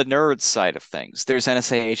 On the nerd side of things, there's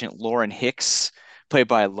NSA agent Lauren Hicks, played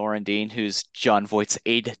by Lauren Dean, who's John Voight's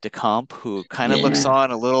aide de camp, who kind of looks Yeah.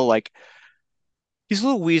 on a little like he's a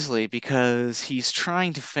little Weasley because he's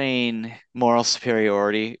trying to feign moral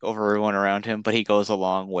superiority over everyone around him, but he goes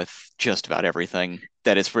along with just about everything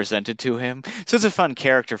that is presented to him. So it's a fun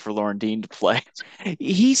character for Lauren Dean to play.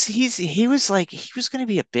 He was like he was going to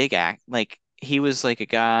be a big act, like he was like a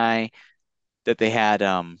guy that they had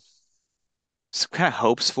some kind of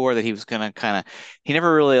hopes for that he was going to kind of he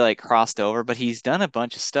never really like crossed over, but he's done a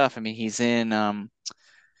bunch of stuff. I mean, he's in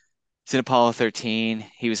Apollo 13.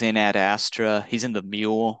 He was in Ad Astra. He's in The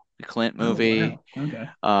Mule, the Clint Oh movie. wow.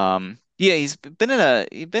 Okay. Yeah, he's been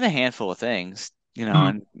a handful of things, you know, Mhm.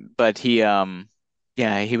 and but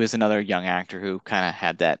yeah, he was another young actor who kind of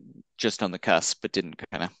had that just on the cusp, but didn't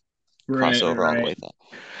kind of cross Right. Right. over all the Right. way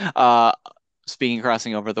though. Speaking of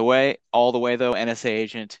crossing over the way, all the way though, NSA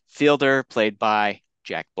agent Fielder, played by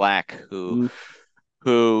Jack Black, Ooh.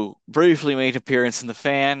 who briefly made appearance in The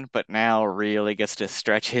Fan, but now really gets to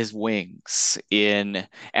stretch his wings in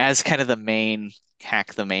as kind of the main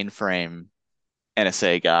hack the mainframe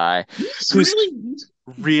NSA guy, He's who's really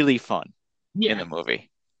really fun in yeah. the movie.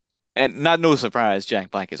 And not no surprise,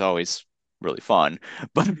 Jack Black is always. really fun.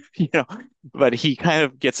 But but he kind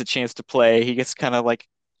of gets a chance to play. He gets kind of like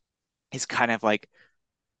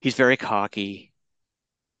he's very cocky.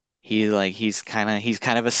 He's kind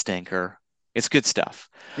of a stinker. It's good stuff.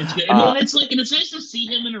 It's good. Uh, Well, it's like, and it's nice to see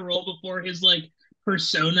him in a role before his like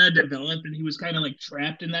persona developed, and he was kind of like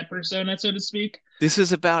trapped in that persona, so to speak. this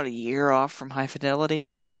is about a year off from High Fidelity,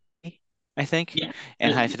 I think. Yeah,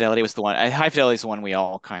 And High Fidelity was the one. High Fidelity is the one we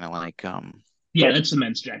all kind of like yeah, that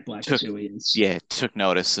cements Jack Black as took who he is. yeah took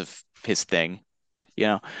notice of his thing, you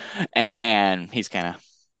know, and he's kind of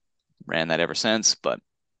ran that ever since. But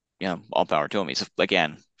all power to him. He's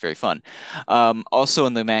again very fun. Also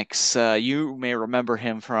in the mix, you may remember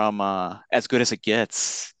him from As Good as It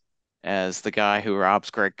Gets, as the guy who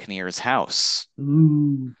robs Greg Kinnear's house.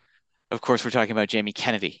 Ooh. Of course, we're talking about Jamie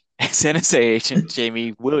Kennedy as NSA agent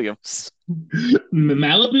Jamie Williams,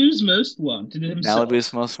 Malibu's most wanted himself.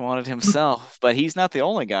 Malibu's most wanted himself. But he's not the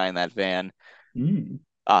only guy in that van. Mm.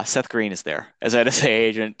 Seth Green is there as NSA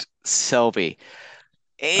agent Selby.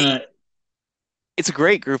 Uh, It, it's a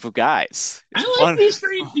great group of guys. I It's like fun. these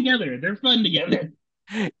three together. They're fun together.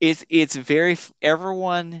 It's very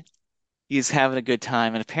everyone is having a good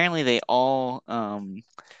time, and apparently they all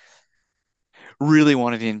really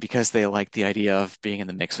wanted in because they liked the idea of being in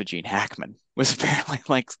the mix with Gene Hackman. Was apparently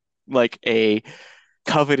like a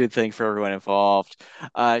coveted thing for everyone involved.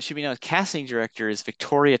 It should be known, casting director is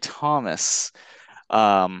Victoria Thomas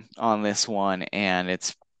on this one, and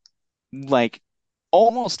it's like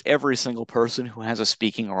almost every single person who has a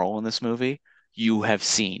speaking role in this movie you have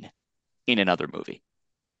seen in another movie.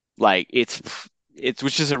 Like it's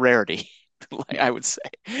which is a rarity, like I would say.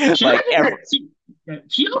 She Like also every did,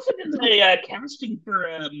 she also did the casting for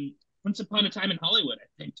Once Upon a Time in Hollywood, I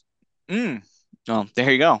think. mm, well,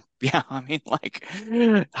 there you go. Yeah, I mean, like,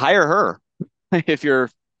 hire her if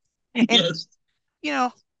you're, and Yes. you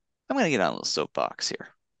know, I'm gonna get on a little soapbox here.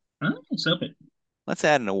 Oh, so it. Let's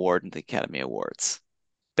add an award in the Academy Awards.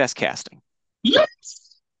 Best casting.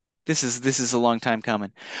 Yes. This is a long time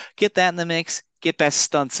coming. Get that in the mix. Get best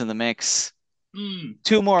stunts in the mix. Mm.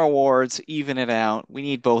 Two more awards, even it out. We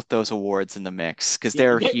need both those awards in the mix because Yeah,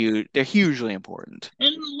 they're huge. They're hugely important.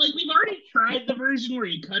 and like we've already tried the version where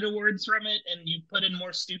you cut awards from it and you put in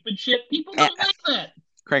more stupid shit. People A- don't like that.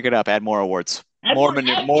 Crank it up. Add more awards. Add More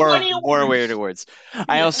 20 more weird awards. awards. Yeah.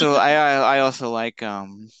 I also like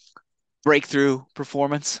breakthrough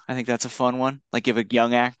performance. I think that's a fun one. Like give a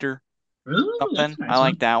young actor Ooh, that's something. a I nice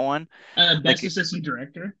like one. that one. Best Like assistant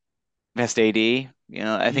director. best AD.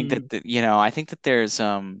 I think Mm. I think that there's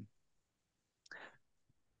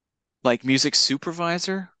like music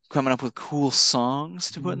supervisor coming up with cool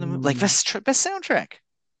songs to put in the movie. Like Ooh. best soundtrack.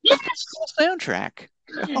 Best Yes. cool soundtrack.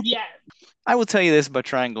 God, yeah. I will tell you this about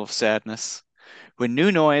Triangle of Sadness. When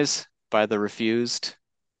New Noise by The Refused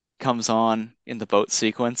comes on in the boat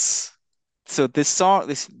sequence. So this song,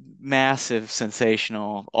 this massive,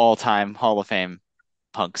 sensational, all-time Hall of Fame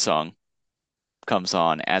punk song comes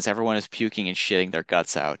on as everyone is puking and shitting their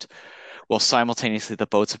guts out, while simultaneously the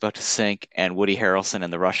boat's about to sink and Woody Harrelson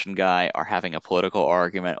and the Russian guy are having a political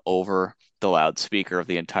argument over the loudspeaker of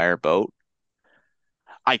the entire boat.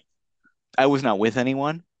 I I was not with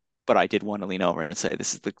anyone, but I did want to lean over and say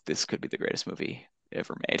this could be the greatest movie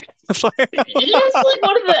ever made. It is like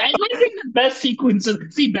one of the. I might think the best sequence.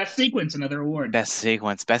 See, best sequence, another award. Best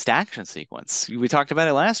sequence, best action sequence. We talked about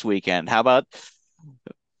it last weekend. How about,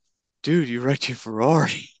 dude, you wrecked your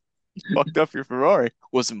Ferrari. You fucked up your Ferrari.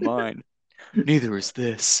 Wasn't mine. Neither is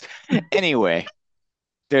this. Anyway,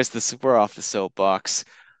 there's this, we're off the soapbox.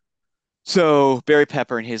 So Barry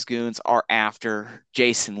Pepper and his goons are after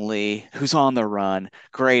Jason Lee, who's on the run.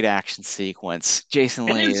 Great action sequence. Jason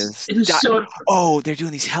It Lee is. is It is so. oh, they're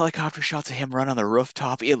doing these helicopter shots of him run on the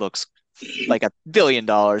rooftop. It looks like $1 billion.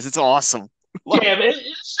 It's awesome. Yeah, but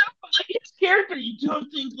it's so like his character. You don't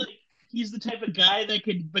think like he's the type of guy that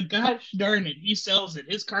could, but gosh darn it, he sells it.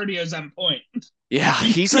 His cardio's on point. Yeah,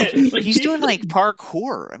 Like he's doing like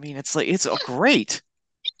parkour. I mean, it's a great.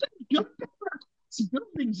 jump across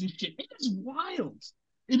buildings and shit. It is wild.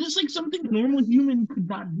 It is like something a normal human could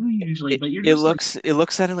not do usually. It But you're it just like, looks it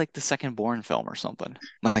looks at it like the second Bourne film or something.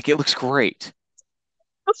 Like it looks great.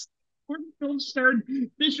 where the film starred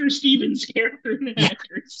Fisher Stevens' character and Yeah,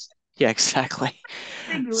 actors. yeah, exactly.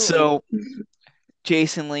 Big role. So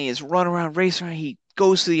Jason Lee is running around, racing around. He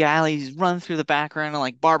goes to the alleys, he's running through the background of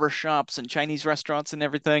like barber shops and Chinese restaurants and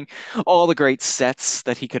everything. All the great sets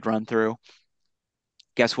that he could run through.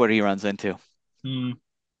 Guess what he runs into? Mm.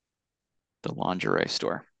 The lingerie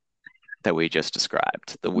store that we just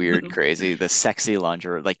described. The weird, crazy, the sexy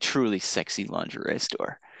lingerie, like truly sexy lingerie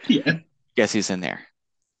store. Yeah, Guess who's in there?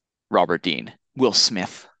 Robert Dean, Will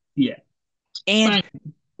Smith. yeah. And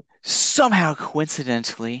Fine. somehow,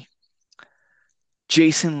 coincidentally,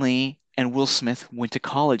 Jason Lee and Will Smith went to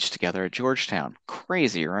college together at Georgetown.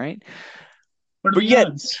 Crazy, right? What are But the yet,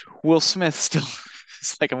 odds? Will Smith still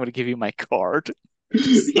is like, I'm going to give you my card.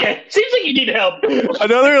 Yeah, seems like you need help.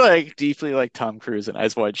 Another like deeply like Tom Cruise and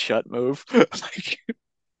Eyes Wide Shut move. Like,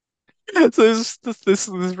 so there's this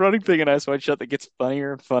running thing in Eyes Wide Shut that gets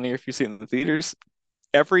funnier and funnier if you see it in the theaters.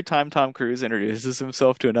 Every time Tom Cruise introduces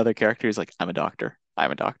himself to another character, he's like, I'm a doctor.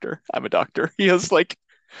 I'm a doctor. I'm a doctor. He has like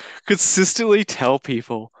consistently tell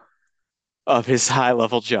people of his high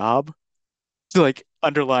level job to like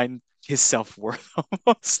underline his self-worth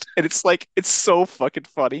almost. And it's like it's so fucking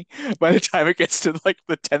funny by the time it gets to like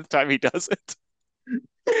the 10th time he does it.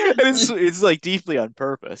 And it's like deeply on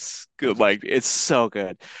purpose. Good, like it's so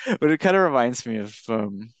good. But it kind of reminds me of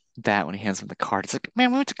that when he hands him the card. It's like,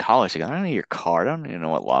 man, we went to college together. I don't need your card. I don't even know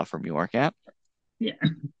what law firm you work at. Yeah.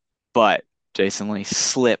 But Jason Lee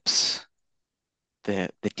slips the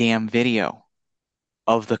damn video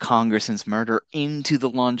of the congressman's murder into the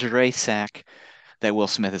lingerie sack that Will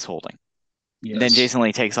Smith is holding. Then Yes. Jason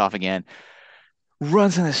Lee takes off again,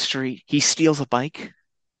 runs in the street. He steals a bike.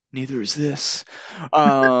 Neither is this.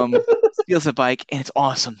 Steals a bike, and it's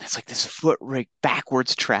awesome. It's like this foot race,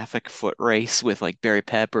 backwards traffic foot race with like Barry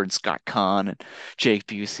Pepper and Scott Kahn and Jake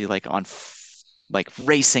Busey like like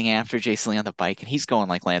racing after Jason Lee on the bike, and he's going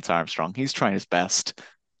like Lance Armstrong. He's trying his best.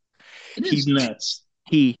 It He is nuts.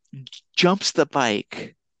 he jumps the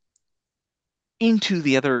bike into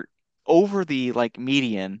the other over the like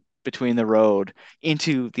median between the road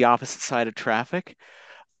into the opposite side of traffic.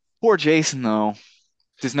 Poor Jason though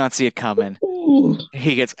does not see it coming. Ooh.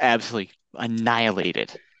 He gets absolutely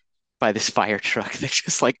annihilated by this fire truck that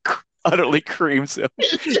just like utterly creams him.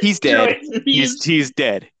 He's dead. He is He's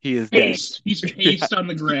dead. He is dead. paced. He's Yeah, paced on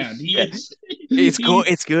the ground. He yeah. is. It's cool.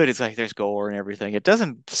 He's It's good. It's like there's gore and everything. It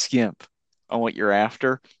doesn't skimp on what you're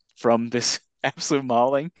after from this absolute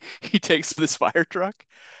mauling he takes to this fire truck.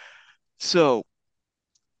 So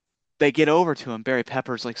they get over to him. Barry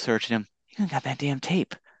Pepper's like searching him. He hasn't got that damn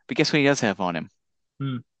tape. But guess what he does have on him?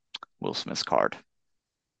 hmm. Will Smith's card.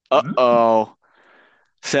 Hmm. Uh-oh.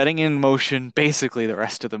 Setting in motion basically the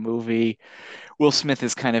rest of the movie. Will Smith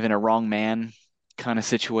is kind of in a wrong man kind of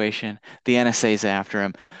situation. The NSA's after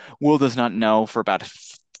him. Will does not know for about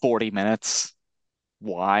 40 minutes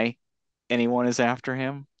why anyone is after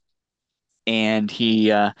him. And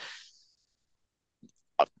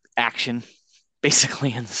action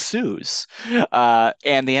basically ensues.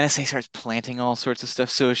 And the NSA starts planting all sorts of stuff.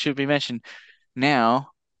 So it should be mentioned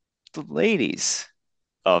now, the ladies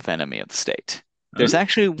of Enemy of the State. Huh?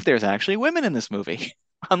 There's actually women in this movie,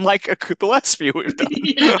 unlike the last few we've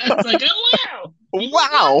Yeah, done. it's like, oh wow,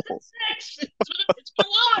 people want Wow, sex. It's been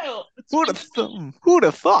a while. who'd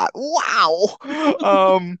have thought? Wow.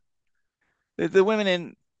 Um, the women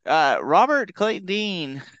in Robert Clayton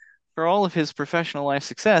Dean, for all of his professional life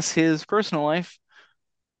success, his personal life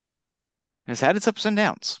has had its ups and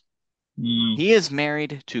downs. Mm. He is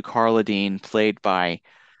married to Carla Dean, played by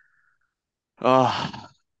oh,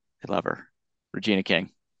 I love her, Regina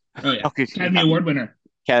King. Oh yeah, How could you? Academy Award winner.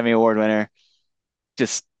 Academy Award winner.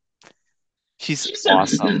 Just she's She's so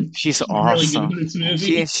awesome. good. She's She's really good awesome. in this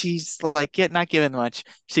She movie. she's like not given much.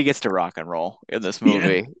 She gets to rock and roll in this Yeah,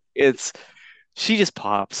 movie. It's she just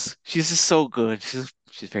pops. She's just so good.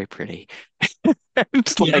 She's very pretty. And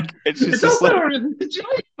yeah. like and she's It's just also like it's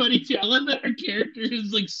really funny too. I love that her character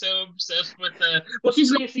is like so obsessed with well,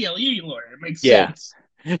 she's an ACLU lawyer. It makes yeah. sense,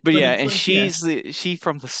 But but yeah, it's and like yeah, she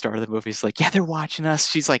from the start of the movie is like, yeah, they're watching us.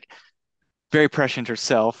 She's like very prescient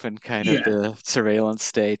herself in kind of yeah. the surveillance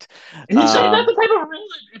state. And it's like not Um, the type of role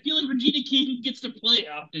that I feel like Regina King gets to play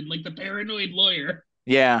often, like the paranoid lawyer.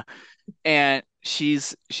 yeah, and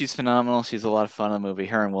she's phenomenal. She's a lot of fun in the movie.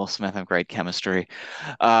 Her and Will Smith have great chemistry.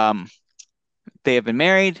 Um, they have been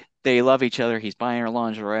married. They love each other. He's buying her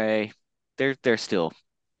lingerie. They're still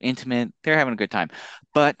intimate. They're having a good time.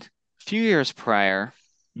 But a few years prior,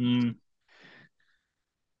 Mm.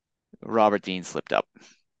 Robert Dean slipped up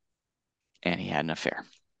and he had an affair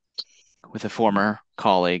with a former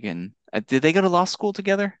colleague. And did they go to law school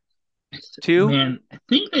together too? Man, I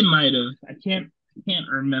think they might have. I can't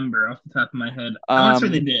remember off the top of my head. I want to say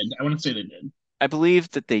they Um, did. I want to say they did. I believe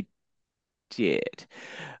that they did.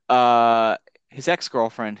 Uh, his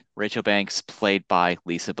ex-girlfriend, Rachel Banks, played by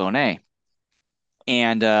Lisa Bonet.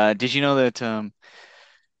 And did you know that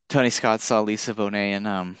Tony Scott saw Lisa Bonet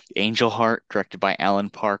in Angel Heart, directed by Alan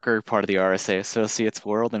Parker, part of the RSA Associates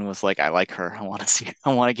world, and was like, I like her. I want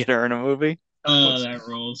to get her in a movie. Oh, that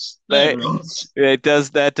rules. That That rules.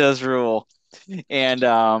 that does rule. And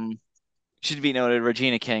Should be noted,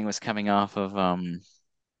 Regina King was coming off of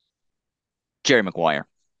Jerry Maguire,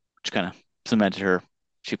 which kind of cemented her.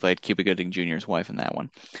 She played Cuba Gooding Jr.'s wife in that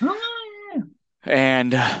one. Oh,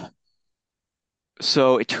 And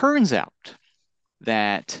so it turns out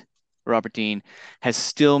that Robert Dean has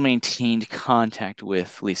still maintained contact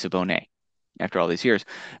with Lisa Bonet after all these years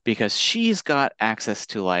because she's got access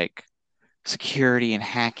to like security and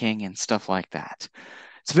hacking and stuff like that.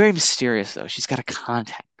 It's very mysterious though. She's got a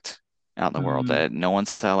contact out in the yeah. world that no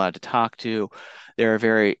one's allowed to talk to. They're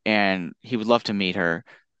very, and he would love to meet her,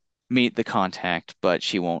 meet the contact, but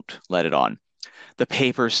she won't let it on. The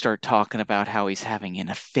papers start talking about how he's having an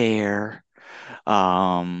affair.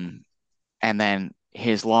 Um, and then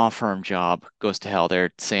his law firm job goes to hell.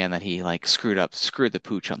 They're saying that he like screwed the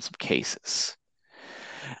pooch on some cases.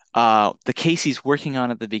 The case he's working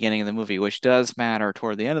on at the beginning of the movie, which does matter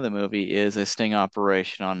toward the end of the movie, is a sting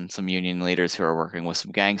operation on some union leaders who are working with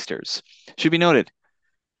some gangsters. Should be noted,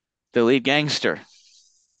 the lead gangster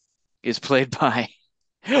is played by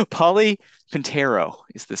Polly Pintero,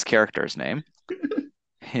 is this character's name.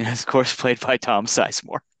 And is, of course, played by Tom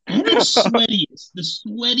Sizemore. And the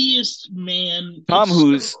sweatiest man. Tom, It's so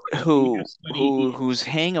who's crazy how sweaty he whose is.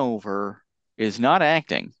 hangover is not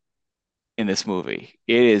acting in this movie.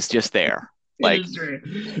 It is just there. It Like is true.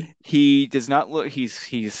 he does not look.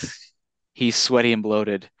 He's sweaty and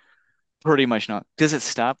bloated. Pretty much not. Does it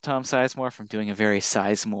stop Tom Sizemore from doing a very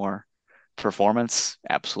Sizemore performance?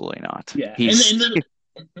 Absolutely not. Yeah, He's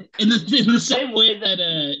in the same way that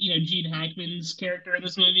Gene Hackman's character in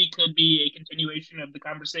this movie could be a continuation of the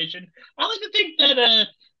conversation. I like to think that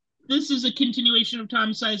this is a continuation of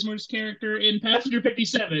Tom Sizemore's character in Passenger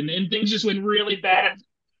 57, and things just went really bad at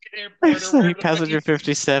the airport it's or like wherever the fuck Passenger he.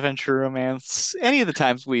 57, True Romance. Any of the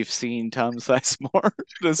times we've seen Tom Sizemore,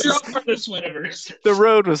 this They're is all part of the Sweativerse. the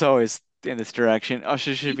road was always in this direction.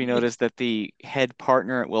 Also, should be noticed that the head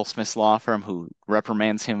partner at Will Smith's law firm, who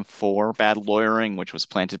reprimands him for bad lawyering, which was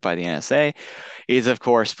planted by the NSA, is of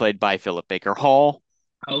course played by Philip Baker Hall,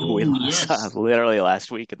 who we Oh saw yes. literally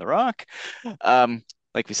last week in The Rock. Um,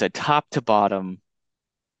 like we said, top to bottom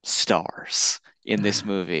stars in this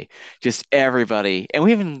movie. Just everybody, and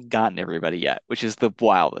we haven't gotten everybody yet, which is the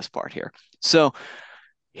wildest part here. So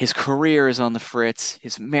his career is on the fritz,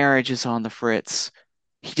 his marriage is on the fritz.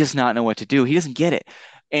 He does not know what to do. He doesn't get it.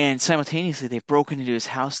 And simultaneously, they've broken into his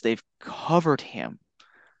house. They've covered him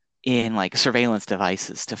in like surveillance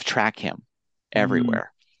devices to track him Mm.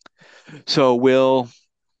 everywhere. So Will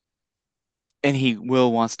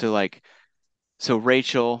wants to like, so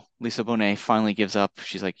Rachel, Lisa Bonet finally gives up.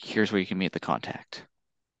 She's like, here's where you can meet the contact.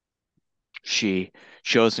 She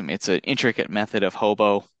shows him it's an intricate method of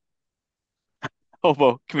hobo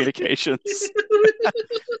communications.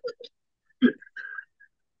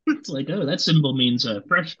 It's like, oh, that symbol means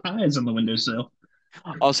fresh pies on the windowsill.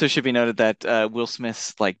 Also should be noted that Will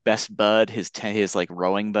Smith's like best bud, his like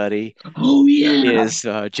rowing buddy, Oh yeah, is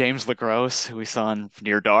James LeGros, who we saw in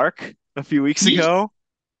Near Dark a few weeks he's ago.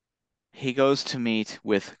 He goes to meet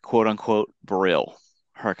with quote unquote Brill,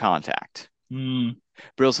 her contact. mm.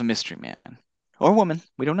 Brill's a mystery man or woman,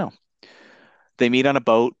 we don't know. They meet on a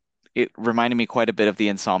boat. It reminded me quite a bit of the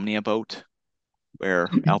Insomnia boat where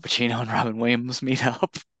Al Pacino and Robin Williams meet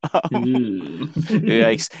up. Um, Ooh.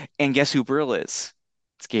 yikes. And guess who Brill is?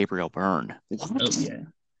 It's Gabriel Byrne. Oh What? yeah.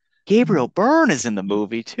 Gabriel Byrne is in the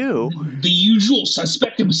movie too. The usual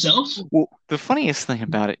suspect himself. Well, the funniest thing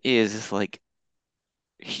about it is like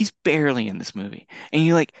he's barely in this movie, and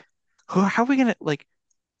you're like, how are we gonna like?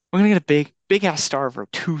 We're gonna get a big ass star for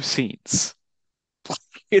two scenes.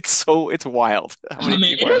 It's wild how Oh many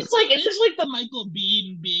man, people are in this. it is like the Michael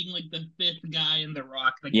Biehn being like the fifth guy in The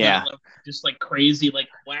Rock, like that Yeah. level, just like crazy, like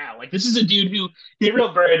wow, like this is a dude who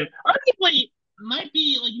Gabriel Byrne arguably might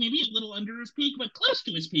be like maybe a little under his peak, but close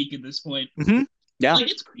to his peak at this point. Hmm. Yeah. Like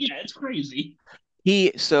it's crazy.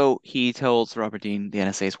 He tells Robert Dean, the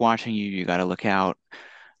NSA is watching you. You got to look out.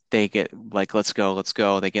 They get like, let's go, let's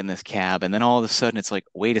go. They get in this cab, and then all of a sudden, it's like,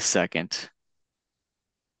 wait a second,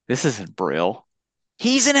 this isn't Brill.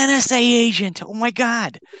 He's an NSA agent. Oh my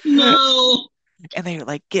God. No. And they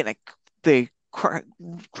like they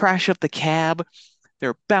crash up the cab.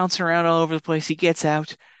 They're bouncing around all over the place. He gets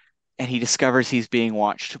out and he discovers he's being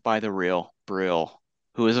watched by the real Brill,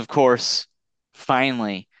 who is, of course,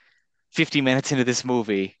 finally 50 minutes into this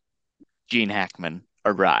movie, Gene Hackman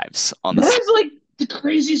arrives on the That scene. is like the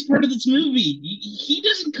craziest part of this movie. He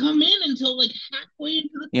doesn't come in until like halfway into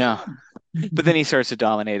the Yeah. But film. then he starts to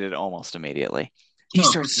dominate it almost immediately. He Oh,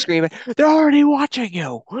 for starts sure. screaming, they're already watching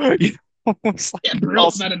you. It's Yeah, like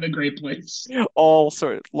Brill's not in a great place. all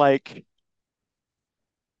sort of like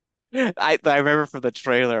I remember from the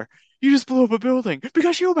trailer, You just blew up a building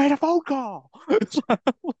because you made a phone call.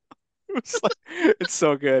 It's like, it's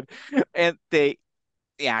so good. And the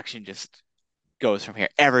action just goes from here.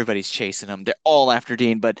 Everybody's chasing him. They're all after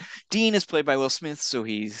Dean, but Dean is played by Will Smith, so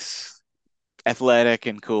he's athletic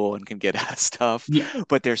and cool and can get out of stuff. Yeah.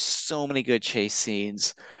 But there's so many good chase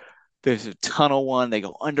scenes. There's a tunnel one. They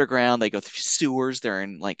go underground. They go through sewers. They're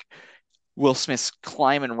in like Will Smith's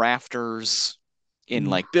climbing rafters in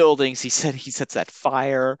Oof. like buildings. He said he sets that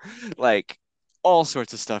fire. Like all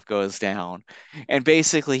sorts of stuff goes down. And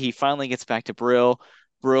basically he finally gets back to Brill.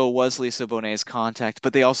 Brill was Lisa Bonet's contact,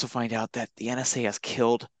 but they also find out that the NSA has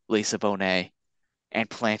killed Lisa Bonet and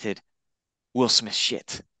planted Will Smith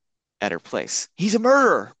shit at her place. He's a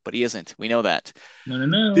murderer, but he isn't. We know that. No, no,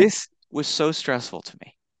 no. This was so stressful to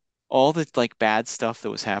me. All the like bad stuff that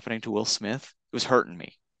was happening to Will Smith, it was hurting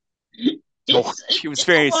me. Oh, she was It's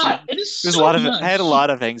a very. lot. It is There's a so lot of it. I had a much. lot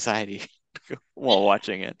of anxiety while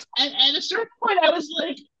watching it. At a certain point, I was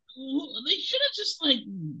like, they should have just like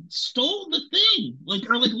stole the thing, like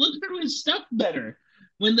or like looked through his stuff better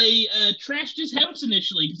when they trashed his house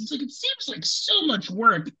initially. Because it's like it seems like so much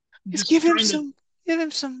work Just just trying to. give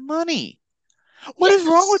him some money. What is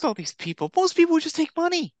wrong with Yes. all these people? Most people would just take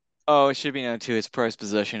money. Oh, it should be known too. His prized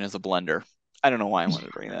possession is a blender. I don't know why I wanted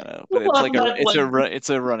to bring that up, but it's Love like that blender. it's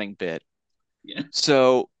a running bit. Yeah.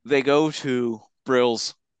 So they go to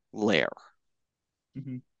Brill's lair.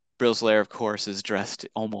 Mhm. Brill's lair, of course, is dressed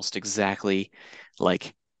almost exactly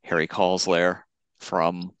like Harry Call's lair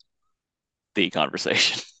from the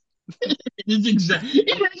conversation. It's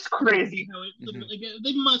it is crazy how Mhm. like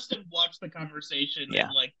they must have watched the conversation and Yeah.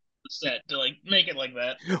 like the set to like make it like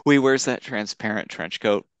that. We wears that transparent trench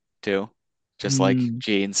coat too, just like Mm.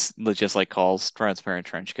 jeans, just like Call's transparent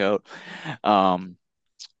trench coat. Um,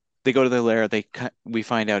 they go to their lair. We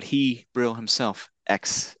find out Brill himself,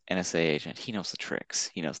 ex-NSA agent. He knows the tricks.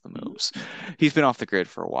 He knows the moves. He's been off the grid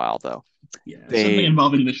for a while though. Yeah, something They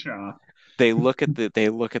involving the Shaw. they look at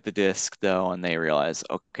the disc though, and they realize,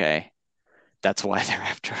 okay, that's why they're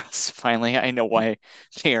after us. Finally, I know why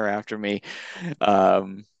they are after me.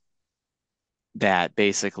 Um, that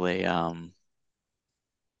basically,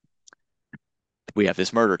 we have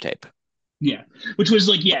this murder tape. Yeah, which was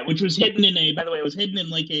like which was hidden in a. By the way, it was hidden in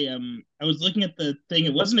like a. I was looking at the thing.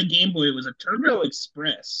 It wasn't a Game Boy. It was a Turbo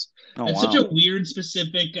Express. Oh That's such wow. a weird,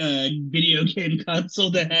 specific video game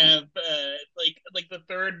console to have. Like the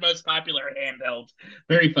third most popular handheld.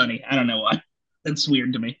 Very funny. I don't know why. That's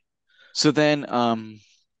weird to me. So then,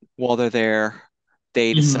 while they're there,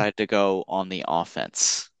 they Hmm. decide to go on the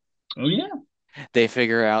offense. Oh yeah. They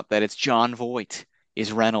figure out that it's John Voight,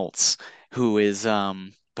 is Reynolds, who is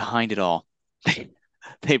behind it all.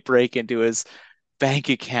 They break into his bank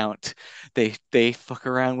account. They fuck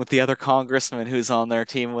around with the other congressman who's on their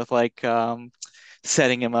team with like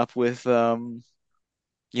setting him up with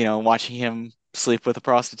watching him sleep with a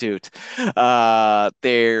prostitute.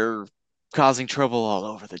 They're causing trouble all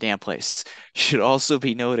over the damn place. Should also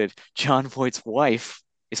be noted, John Voight's wife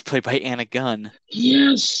is played by Anna Gunn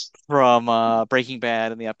Yes. from Breaking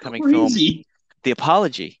Bad and the upcoming film Crazy. The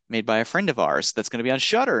Apology, made by a friend of ours that's going to be on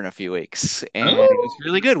Shudder in a few weeks, and it was Oh.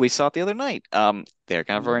 really good. We saw it the other night. They're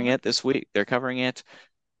covering What? it this week. They're covering it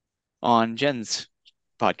on Jen's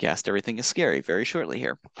podcast. Everything is scary very shortly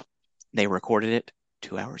here. They recorded it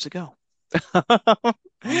 2 hours ago.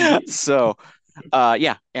 Amazing. So,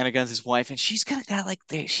 yeah, Anna Gunn's his wife, and she's kind of got like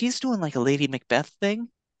she's doing like a Lady Macbeth thing,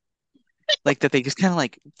 like that they just kind of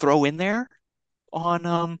like throw in there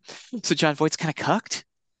on so John Voight's kind of cucked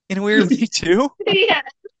in a weird way too. Yeah.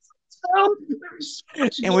 So there's so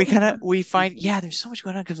much And going on. we find, yeah, there's so much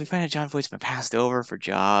going on because we find out John Voight's been passed over for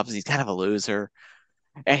jobs. He's kind of a loser,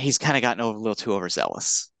 and he's kind of gotten a little too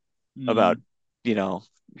overzealous about, Mm. you know,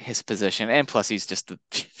 his position. And plus, he's just a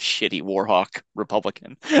shitty war hawk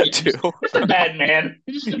Republican Yeah, too. just a bad man,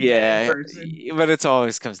 just a bad Yeah, person. but it's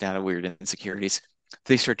always comes down to weird insecurities.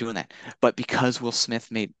 They start doing that, but because Will Smith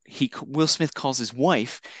calls his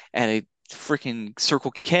wife at a freaking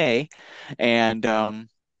Circle K, and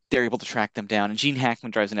they're able to track them down. And Gene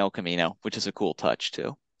Hackman drives an El Camino, which is a cool touch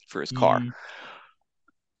too for his car. Mm.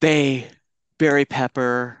 They Barry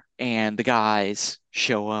Pepper and the guys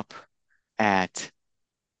show up at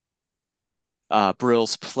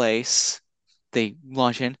Brill's place. They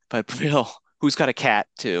launch in, but Brill, who's got a cat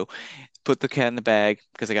too, put the cat in the bag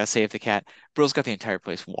because they gotta save the cat. Brill's got the entire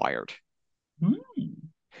place wired. Mm.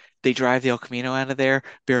 They drive the El Camino out of there.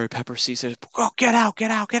 Barry Pepper sees it. Oh, get out,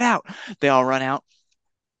 get out, get out. They all run out.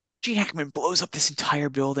 Gene Hackman blows up this entire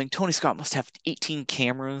building. Tony Scott must have 18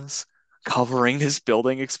 cameras covering this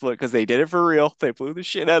building explode because they did it for real. They blew the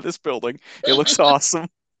shit out of this building. It looks awesome.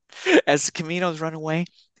 As the Caminos run away,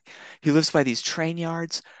 He lives by these train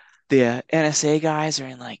yards. The NSA guys are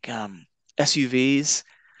in like SUVs.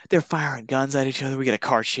 They're firing guns at each other. We get a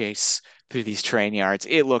car chase through these train yards.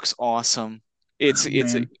 It looks awesome. It's Oh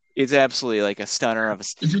it's man, it's absolutely like a is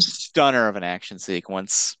this stunner of an action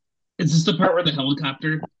sequence. is this the part where the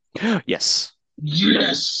helicopter? Yes.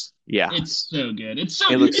 Yes, Yeah. it's so good. It It's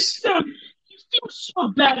looks so you feel so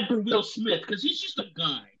bad for Will Smith because he's just a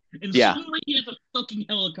guy, and yeah. suddenly he has a fucking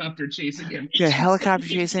helicopter chasing him. Got a It's just like helicopter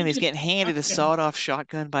he's chasing him. He's just getting handed a shotgun. sawed-off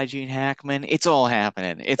shotgun by Gene Hackman. It's all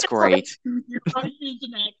happening. It's It's like great. your life is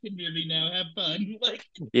an action movie now. Have fun. Like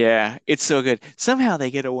Yeah, it's so good. Somehow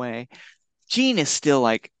they get away. Gene is still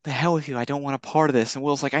like, the hell with you. I don't want a part of this. And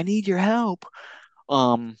Will's like, I need your help.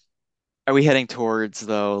 Um, are we heading towards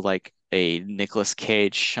though like a Nicolas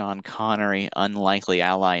Cage, Sean Connery, unlikely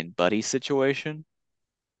ally and buddy situation?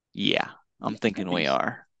 Yeah, I'm I thinking think we so.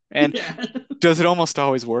 are. And Yeah. does it almost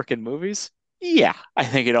always work in movies? Yeah, I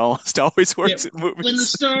think it almost always Yeah. works in When the movies.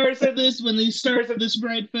 stars are this, when the stars are this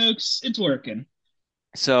bright, folks, it's working.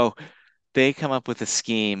 So they come up with a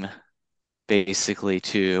scheme basically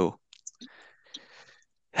to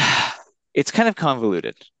it's kind of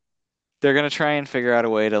convoluted. They're gonna try and figure out a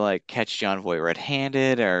way to like catch John Voight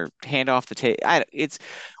red-handed or hand off the tape. It's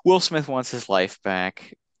Will Smith wants his life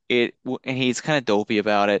back. And he's kind of dopey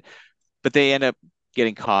about it, but they end up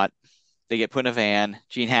getting caught. They get put in a van.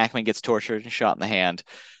 Gene Hackman gets tortured and shot in the hand.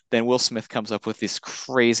 Then Will Smith comes up with this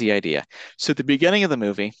crazy idea. So at the beginning of the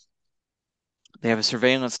movie, they have a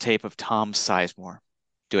surveillance tape of Tom Sizemore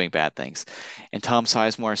doing bad things. And Tom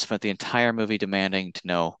Sizemore spent the entire movie demanding to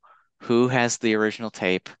know who has the original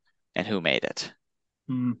tape and who made it.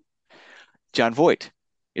 Hmm. John Voight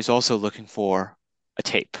is also looking for a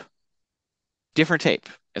tape, different tape,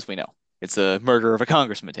 as we know. It's the murder of a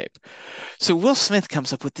congressman tape. So Will Smith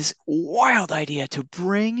comes up with this wild idea to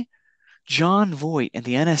bring John Voight and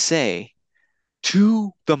the NSA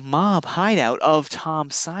to the mob hideout of Tom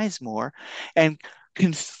Sizemore and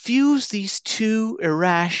confuse these two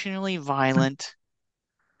irrationally violent,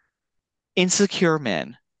 insecure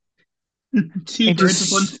men Two into birds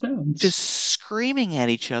with one stone. just screaming at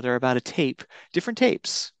each other about a tape, different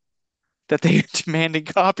tapes that they are demanding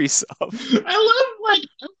copies of. I love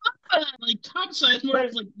like Tom Sizemore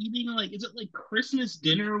is like eating like is it like Christmas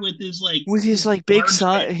dinner with With his his like big large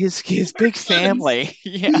son, his big sons. family.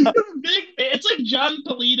 Yeah, Big it's like John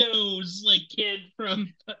Polito's like kid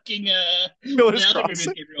from fucking Miller's the other movie Crossing.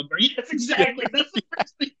 with Gabriel Byrne. Yes, Yeah, exactly. That's the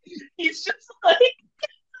first thing. He's just like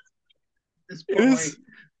this it boy. is.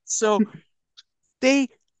 So they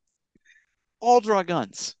all draw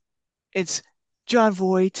guns. It's John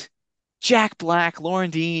Voight, Jack Black, Lauren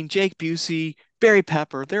Dean, Jake Busey, Barry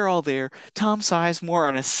Pepper. They're all there. Tom Sizemore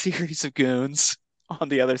on a series of goons on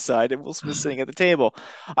the other side, and Will Smith sitting at the table.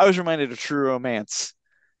 I was reminded of True Romance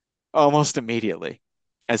almost immediately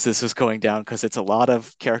as this was going down because it's a lot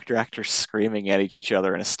of character actors screaming at each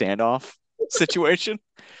other in a standoff situation.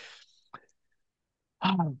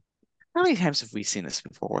 Oh, how many times have we seen this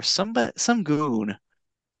before? Some goon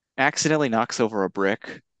accidentally knocks over a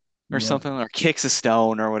brick or Yep. something, or kicks a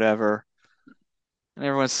stone or whatever, and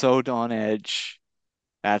everyone's so on edge.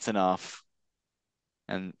 That's enough.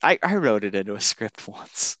 And I wrote it into a script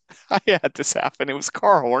once. I had this happen. It was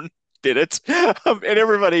Carhorn did it. And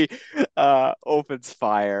everybody opens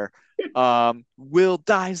fire. Will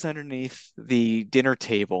dives underneath the dinner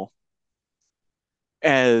table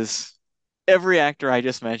as every actor I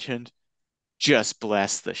just mentioned just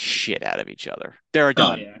blast the shit out of each other. They're Oh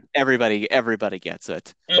done. yeah. Everybody gets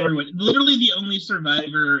it. Everyone, literally, the only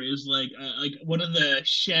survivor is like one of the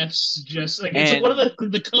chefs. Just like it's like one of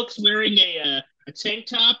And the cooks wearing a tank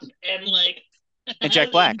top and like and Jack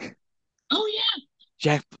having. Black. Oh yeah,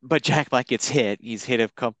 Jack Black gets hit. He's hit a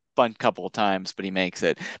couple of times, but he makes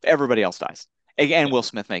it. Everybody else dies. And yep. Will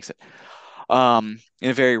Smith makes it. In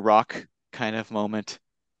a very rock kind of moment,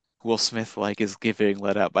 Will Smith like is getting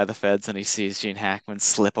let out by the feds, and he sees Gene Hackman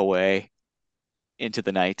slip away into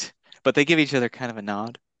the night. But they give each other kind of a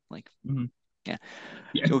nod, like, Mhm. yeah.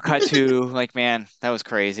 Yeah. We'll cut to like, man, that was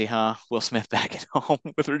crazy, huh? Will Smith back at home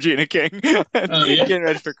with Regina King and Oh yeah. getting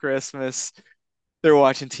ready for Christmas. They're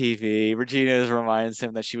watching TV. Regina reminds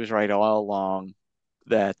him that she was right all along,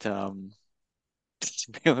 that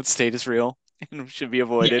surveillance state is real and should be Yeah.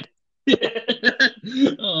 avoided.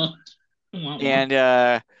 Oh, wah, wah.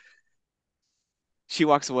 And she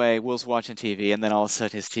walks away. Will's watching TV, and then all of a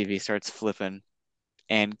sudden his TV starts flipping.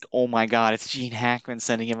 And oh my God, it's Gene Hackman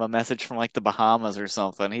sending him a message from like the Bahamas or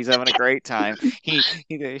something. He's having a great time. He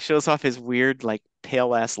shows off his weird, like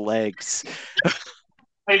pale ass legs.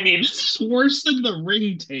 I mean, this is worse than the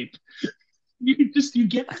ring tape. you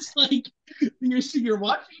get this like you're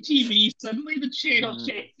watching TV, suddenly the channel Mm,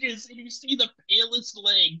 changes and you see the palest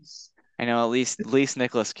legs. I know at least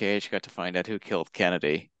Nicolas Cage got to find out who killed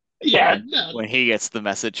Kennedy Yeah, when no, when he gets the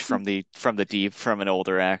message from the deep from an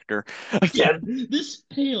older actor. yeah, this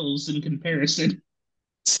pales in comparison.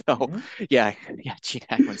 So yeah, yeah, Gene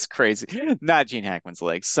Hackman's crazy. Not Gene Hackman's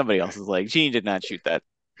legs, somebody else's legs. Gene did not shoot that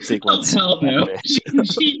Oh sequence hell that no! day.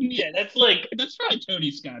 Yeah, that's probably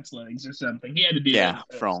Tony Scott's legs or something. He had to do that Yeah, in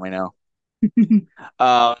for all post. we know.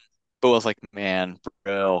 Um, but was like, man,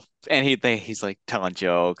 bro, and he's like telling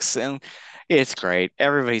jokes, and it's great.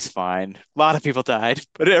 Everybody's fine. A lot of people died,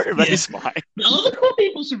 but Yeah, everybody's fine. all the cool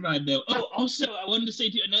people survived though. Oh, also, I wanted to say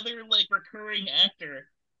too, another like recurring actor,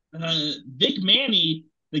 Vic Manny,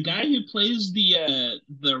 the guy who plays the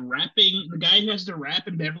guy who has to rap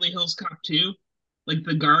in Beverly Hills Cop 2, like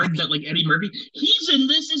the guard that like Eddie Murphy. He's in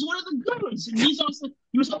this as one of the goons, and he was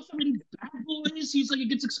also in Bad Boys. He's like it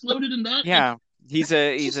gets exploded in that. Like Yeah, he's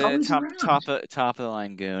he's just a always around. top of the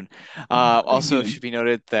line goon. Great Also, it goon. should be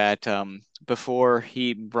noted that before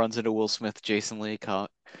he runs into Will Smith, Jason Lee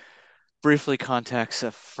briefly contacts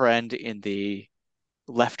a friend in the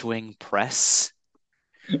left-wing press,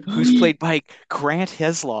 Oh who's yeah. played by Grant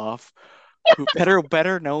Heslov, who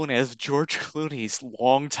better known as George Clooney's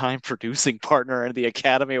longtime producing partner and the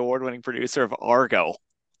Academy Award-winning producer of Argo.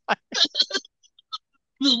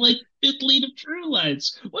 The like fifth lead of True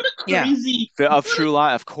Lies. What a Yeah, crazy of what a True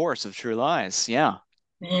Lies, of course, of True Lies. Yeah,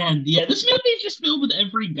 man. Yeah, this movie is just filled with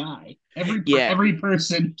every guy, yeah, every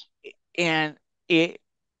person. and it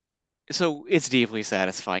so it's deeply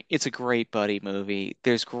satisfying. It's a great buddy movie.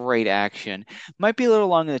 There's great action. Might be a little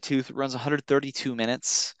long in the tooth. It runs 132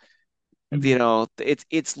 minutes. You Mhm. know,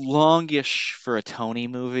 it's longish for a Tony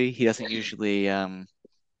movie. He doesn't usually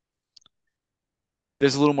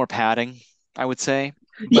there's a little more padding, I would say.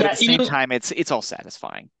 But at Yeah, the same time, it's all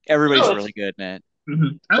satisfying. Everybody's oh, really good in it.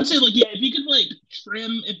 I would say like yeah, if you could like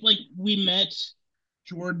trim if like we met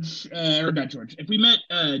George or not George, if we met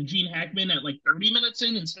Gene Hackman at like 30 minutes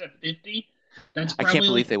in instead of 50, that's I can't probably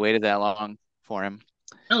believe like they waited that long for him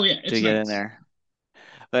oh yeah, to it's get in nuts. there.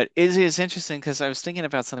 But it's interesting because I was thinking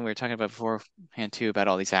about something we were talking about beforehand too, about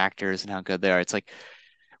all these actors and how good they are. It's like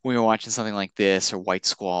when we were watching something like this or White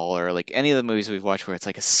Squall or like any of the movies we've watched where it's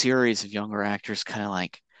like a series of younger actors kind of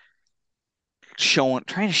like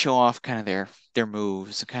trying to show off kind of their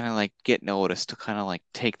moves, kind of like get noticed to kind of like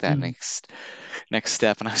take that Mhm. next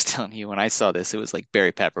step. And I was telling you when I saw this, it was like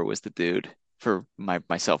Barry Pepper was the dude for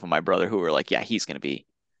myself and my brother who were like, yeah, he's gonna be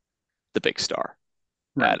the big star,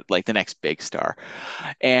 Right. like the next big star.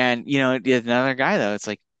 And you know, another guy though, it's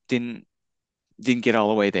like didn't get all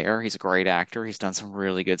the way there. He's a great actor. He's done some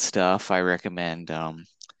really good stuff. I recommend.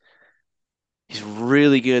 He's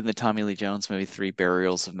really good in the Tommy Lee Jones movie, Three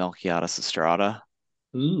Burials of Melquiades Estrada.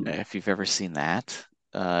 Ooh. If you've ever seen that,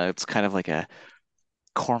 it's kind of like a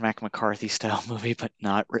Cormac McCarthy style movie, but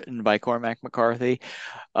not written by Cormac McCarthy.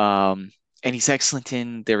 Um, and he's excellent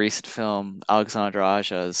in the recent film, Alexandre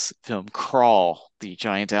Aja's film Crawl, the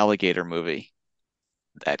giant alligator movie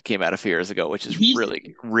that came out a few years ago, which is He's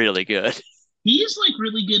really, really good. He's like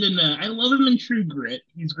really good in. I love him in True Grit.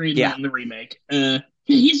 He's great in Yeah, that in the remake. Yeah,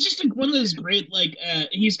 he's just like one of those great. Like,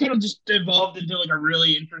 he's kind of just evolved into like a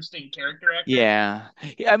really interesting character actor. yeah.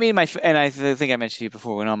 Yeah, I mean, and think I mentioned to you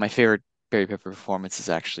before, one of my favorite Barry Pepper performance is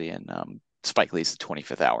actually in Spike Lee's The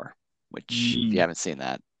 25th Hour, which if you Mm. haven't seen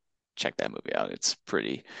that, check that movie out. It's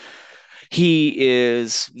pretty. He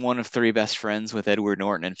is one of three best friends with Edward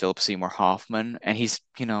Norton and Philip Seymour Hoffman, and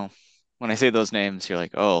when I say those names, you're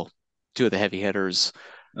like, oh, two of the heavy hitters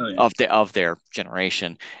Oh yeah. of their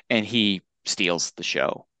generation, and he steals the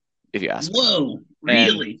show, if you ask me. Whoa,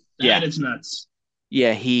 And really? That yeah, is nuts.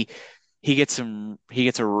 yeah, he gets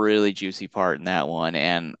a really juicy part in that one,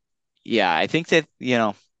 and yeah, I think that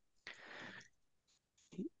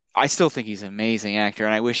I still think he's an amazing actor,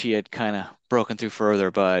 and I wish he had kind of broken through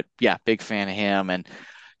further. But yeah, big fan of him, and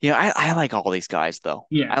I like all these guys though.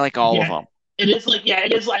 Yeah, I like all of yeah. them. It is like yeah,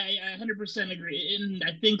 it is like I 100% agree. And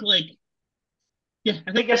I think like yeah,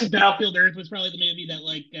 I think that's Battlefield Earth was probably the movie that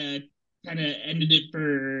like kind of ended it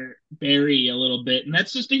for Barry a little bit, and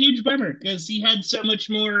that's just a huge bummer because he had so much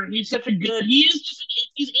more. He's such a good. He is just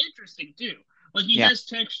he's interesting too. Like he Yeah, has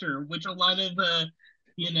texture, which a lot of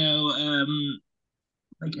you know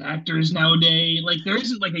like actors nowadays like there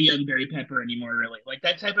isn't like a young Barry Pepper anymore really. Like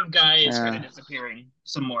that type of guy is kind of uh, disappearing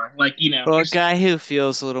some more. Like you know well, a there's guy who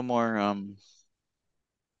feels a little more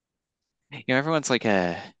everyone's like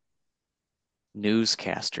a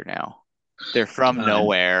newscaster now. They're from God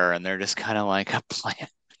nowhere, and they're just kind of like a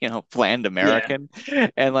bland yeah American,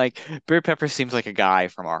 and like Barry Pepper seems like a guy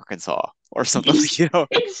from Arkansas. or something, He's you know.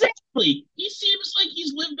 exactly. He seems like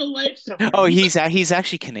he's lived a life somewhere. Oh, He's like, he's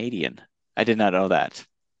actually Canadian. I did not know that.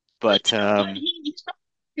 But but he's from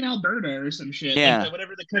in Alberta or some shit, like yeah, the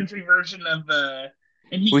whatever the country version of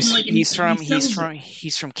and he can like and he sells it.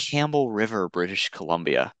 he's from Campbell River, British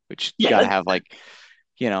Columbia, which Yeah, gotta have like,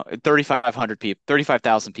 3,500 people,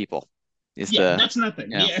 35,000 people is yeah, the, that's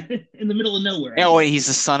nothing. you know. Yeah, in the middle of nowhere, I Oh, and guess. he's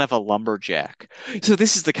the son of a lumberjack. So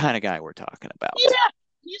this is the kind of guy we're talking about. Yeah,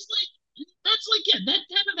 he's like that's like yeah, that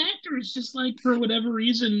type of actor is just like for whatever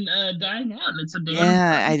reason dying out, and it's a damn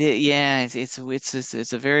Yeah, bummer. I did. Yeah, it's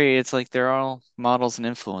a very, it's like they're all models and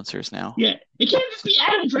influencers now. Yeah, it can't just be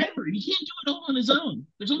Adam Driver. He can't do it all on his own.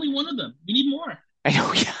 There's only one of them. We need more. I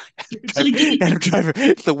know, yeah. It's like Adam Driver,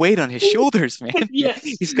 it's the weight on his shoulders, man. yes,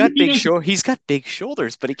 He's got big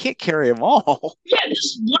shoulders, but he can't carry them all. yeah,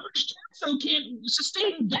 this large torso can't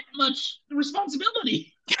sustain that much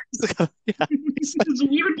responsibility. Yeah, he's like, It's a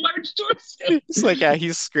weird large torso.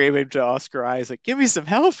 he's screaming to Oscar Isaac, "Give me some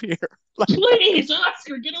help here!" Please,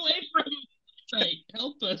 Oscar, get away from me. Right,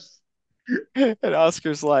 help us. And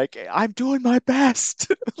Oscar's like, "I'm doing my best."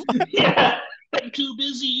 Yeah, I'm too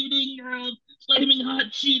busy eating flaming hot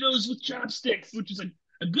Cheetos with chopsticks, which is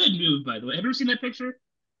a good move, by the way. Have you ever seen that picture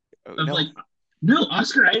Oh, of no, like, no,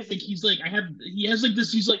 Oscar Isaac? He has like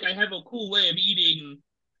this. He's like, I have a cool way of eating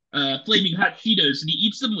flaming hot Cheetos, and he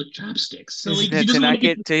eats them with chopsticks. So is like, that to not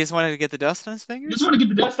get? He just wanted to get the dust on his he doesn't fingers. want to get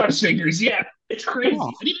the dust on his fingers. Yeah, it's Oh, crazy.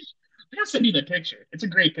 I gotta send you that picture. It's a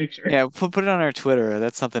great picture. yeah, put it on our Twitter.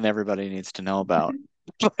 That's something everybody needs to know about.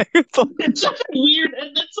 It's such a weird,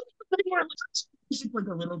 and that's like the thing where it's like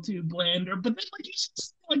a little too bland, or but then like he's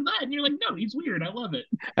just like that, and you're like, no, he's weird. I love it.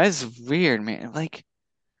 That's weird, man. Like,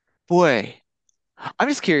 boy, I'm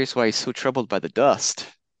just curious why he's so troubled by the dust.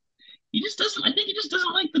 He just doesn't. I think he just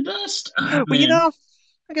doesn't like the dust. Oh Well, man.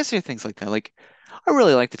 I guess there are things like that. Like, I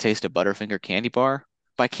really like the taste of Butterfinger candy bar,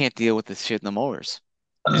 but I can't deal with this shit in the molars.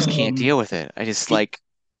 I just can't Um. deal with it. I just It, like,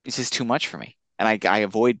 it's just too much for me. And I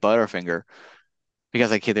avoid Butterfinger because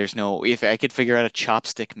there's no, if I could figure out a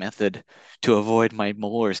chopstick method to avoid my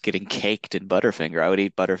molars getting caked in Butterfinger, I would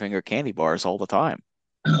eat Butterfinger candy bars all the time.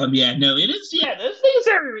 yeah. No. It is. Yeah. Those things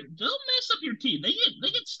they'll mess up your teeth. They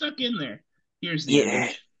get stuck in there. Here's the Yeah.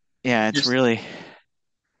 image. Yeah, it's Just really,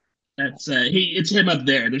 that's it's him up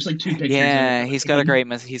there. There's like two pictures of yeah, him. he's got a great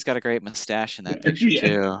mustache in that picture Yeah.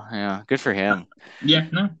 too. Yeah, good for him. Yeah.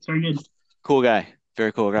 No, it's very good. Cool guy.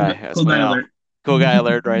 Very cool guy. That's Cool my guy alert. cool guy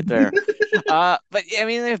alert right there. But I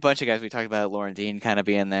mean, there's a bunch of guys we talked about, Lauren Dean kind of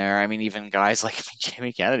being there. I mean, even guys like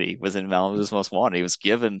Jamie Kennedy was in Malibu's Most Wanted. He was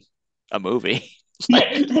given a movie. Yeah,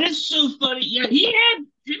 Like, that is so funny. Yeah, he had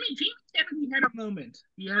Jimmy Kennedy had a moment.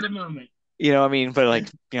 He had a moment. I mean,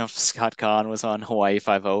 but Scott Conn was on Hawaii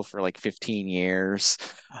Five-0 for like 15 years.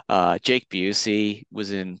 Jake Busey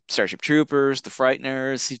was in Starship Troopers, The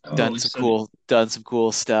Frighteners. He's Oh, he's so good. done some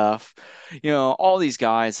cool stuff. All these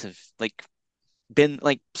guys have like been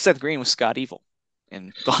like Seth Green was Scott Evil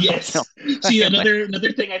and Yes. See, like,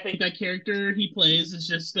 another thing I think that character he plays is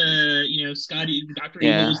just Scotty Dr. Evil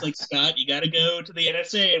yeah. is like Scott, you gotta go to the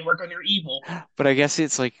NSA and work on your evil. But I guess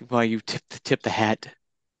it's like why you tip the hat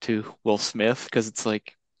to Will Smith because it's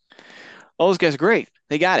like all those guys are great.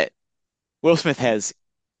 They got it. Will Smith has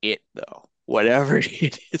it though. Whatever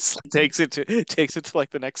it is, takes it to like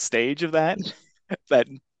the next stage of that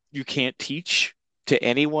you can't teach to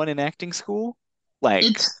anyone in acting school. Like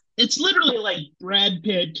It's literally like Brad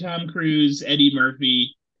Pitt, Tom Cruise, Eddie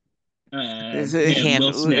Murphy, there's him,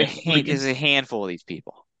 Will Smith. Like there's a it's handful of these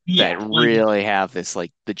people that yeah, like really have this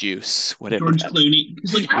like the juice, whatever George that. Clooney.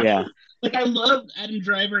 Because Yeah. like I love Adam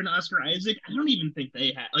Driver and Oscar Isaac. I don't even think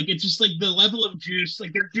they have like it's just like the level of juice,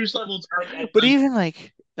 like their juice levels aren't that But like even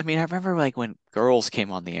like I mean, I remember like when Girls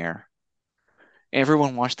came on the air,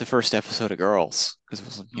 everyone watched the first episode of Girls because it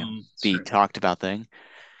was it's the true. talked about thing.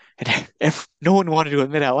 And if no one wanted to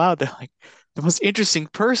admit out loud, they're like, the most interesting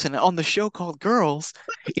person on the show called Girls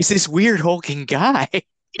is this weird hulking guy.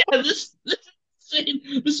 Yeah, this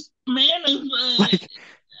man of Like,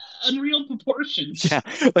 unreal proportions. yeah,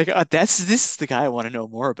 like this is the guy I want to know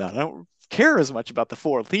more about. I don't care as much about the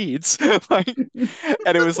four leads. Like,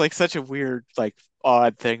 and it was like such a weird, like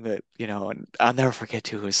odd thing that, and I'll never forget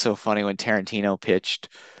too. It was so funny when Tarantino pitched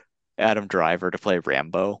Adam Driver to play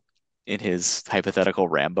Rambo in his hypothetical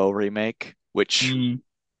Rambo remake, which Mm,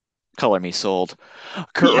 color me sold.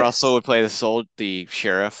 Kurt Russell yes. would play the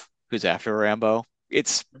sheriff who's after Rambo.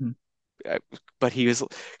 It's uh, but he was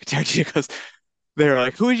Tarantino goes. They're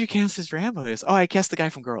like, who did you cast as Rambo? He goes, oh, I cast the guy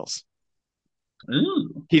from Girls.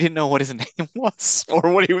 Ooh. He didn't know what his name was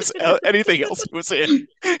or what he was anything else he was in.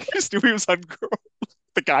 He just knew he was on Girls.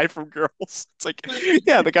 the guy from Girls. It's like, But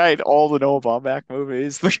yeah, the guy in all the Noah Baumbach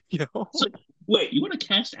movies. so wait, you want to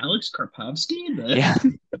cast Alex Karpovsky, the Yeah.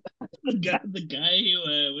 the guy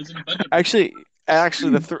who was in a bunch of movies?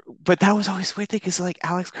 Actually, but that was always weird thing because like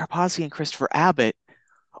Alex Karpazzi and Christopher Abbott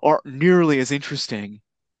aren't nearly as interesting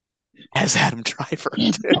as Adam Driver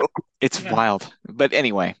too. It's Yeah. wild. But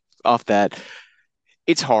anyway, off that,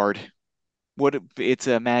 it's hard. It's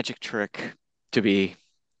a magic trick to be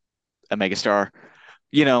a megastar.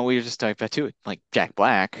 We were just talking about too. Like Jack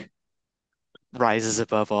Black rises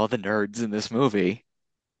above all the nerds in this movie.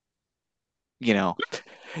 You know,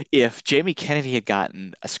 if Jamie Kennedy had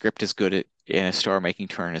gotten a script as good in a star making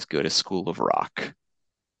turn as good as School of Rock,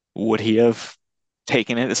 would he have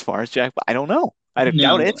taken it as far as Jack Black? I don't know. I doubt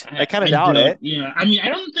No, it. I kind of I doubt don't. it. Yeah, I mean, I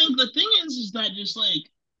don't think the thing is that just like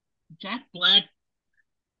Jack Black,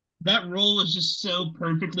 that role is just so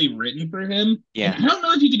perfectly written for him, and Yeah. I don't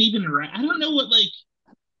know if you could even write. I don't know what like.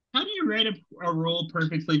 How do you write a role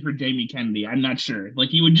perfectly for Jamie Kennedy? I'm not sure. Like,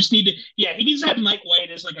 he would just need to. Yeah, he needs to have Mike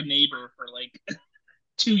White as like a neighbor for like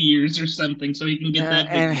 2 years or something, so he can get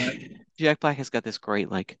that big nut. And Jack Black has got this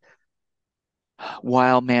great like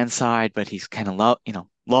wild man side, but he's kind of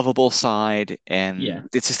lovable side, Yeah. and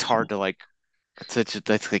it's just hard to like.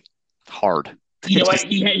 That's like hard. You It know what? just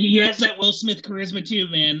He has that Will Smith charisma too,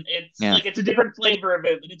 man. It's yeah. like it's a different flavor of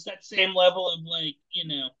it, but it's that same level of like,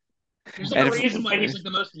 there's I like had a a, reason why he's like the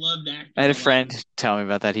most loved I actor had a alive. friend tell me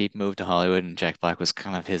about that. He'd moved to Hollywood, and Jack Black was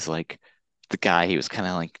kind of his like the guy he was kind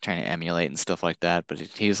of like trying to emulate and stuff like that. But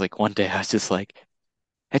he was like one day I was just like,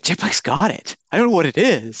 hey, Jack Black's got it. I don't know what it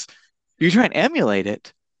is. You try and emulate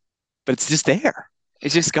it, but it's just there.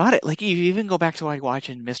 It's just got it. Like you even go back to like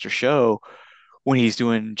watching Mr. Show when he's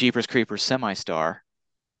doing Jeepers Creepers semi-star.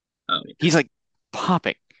 Oh He's like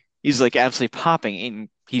popping. He's like absolutely popping, and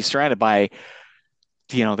he's surrounded by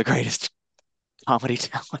the greatest comedy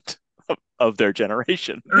talent of their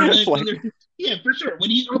generation. or like when Like, they're yeah, for sure. When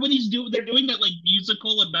he's doing they're doing that like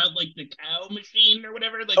musical about like the cow machine or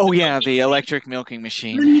whatever, like oh the yeah, milking the machine. electric milking And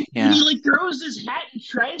machine. he Yeah. like throws his hat and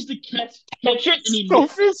tries to catch it and he So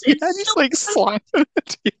misses. yeah, It's he's like slapping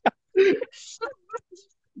it. so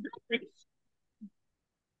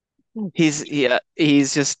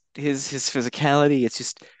He's just his physicality. It's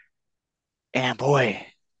just and boy,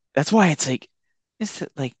 that's why it's like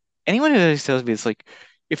anyone who always tells me it's like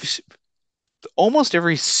if almost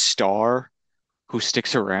every star who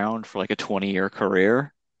sticks around for like a 20-year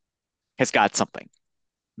career has got something.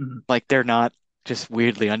 Mhm. Like they're not just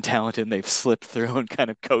weirdly untalented and they've slipped through and kind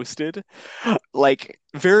of coasted. Like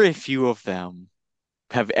very few of them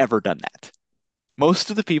have ever done that. Most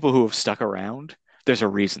of the people who have stuck around, there's a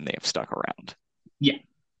reason they have stuck around. Yeah,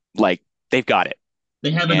 Like they've got it.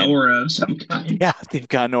 they have an And aura of some kind. yeah, they've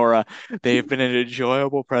got Nora. They've been an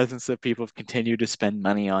enjoyable presence that people have continued to spend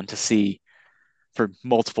money on to see for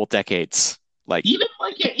multiple decades. Like Even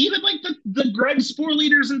like the Greg Spore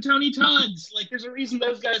leaders and Tony Todd's, like there's a reason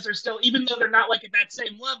those guys are still, even though they're not like at that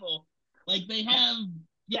same level, like they have,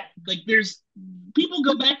 yeah, like there's people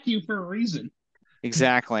go back to you for a reason.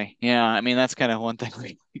 exactly. Yeah, I mean that's kind of one thing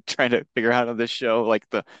we try to figure out on this show. Like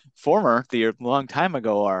the long time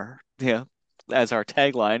ago are as our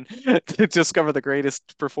tagline to discover the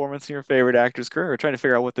greatest performance in your favorite actor's career. We're trying to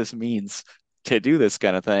figure out what this means to do this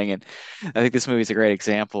kind of thing. And I think this movie is a great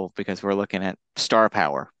example because we're looking at star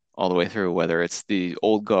power all the way through, whether it's the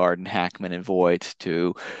old guard and Hackman and Voight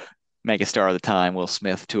to megastar of the time, Will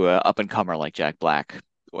Smith, to a up and comer like Jack Black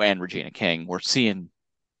and Regina King. We're seeing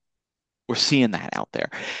that out there.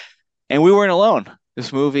 And we weren't alone.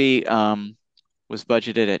 This movie was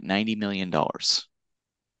budgeted at $90 million. Dollars.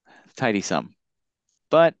 Tidy sum.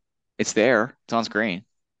 But it's there. It's on screen.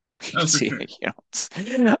 You can Oh, for see sure.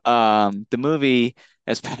 it, the movie,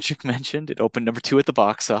 as Patrick mentioned, it opened number two at the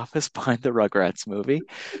box office behind the Rugrats movie.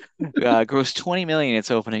 Grossed 20 million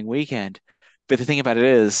its opening weekend. But the thing about it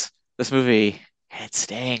is, this movie had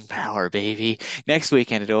staying power, baby. Next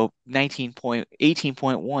weekend it opened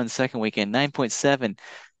 18.1, second weekend 9.7,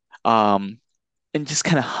 um, and just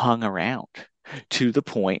kind of hung around to the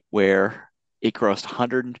point where it grossed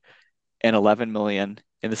 111 million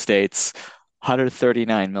in the States,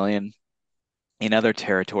 139 million in other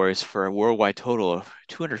territories for a worldwide total of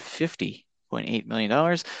 $250.8 million.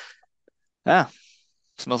 Ah,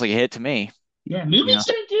 smells like a hit to me. Yeah, Yeah. movies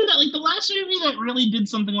don't do that. Like the last movie that really did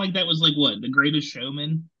something like that was like what, The Greatest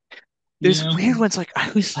Showman? You There's know? weird ones like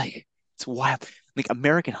I was like, it's wild. Like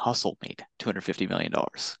American Hustle made $250 million.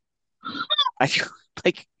 I feel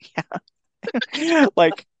like, yeah,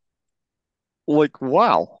 like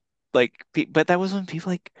wow. Like, but that was when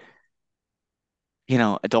people like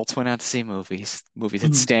adults went out to see movies. Movies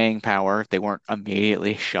had Mhm. staying power. They weren't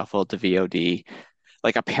immediately shuffled to VOD.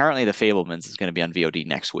 Like apparently The Fablemans is going to be on VOD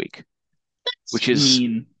next week, which I is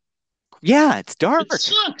mean, yeah, it's it dark,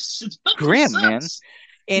 sucks. It fucking grim, man. sucks.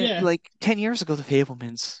 And Yeah. like 10 years ago, The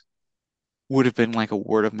Fablemans would have been like a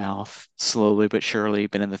word of mouth, slowly but surely,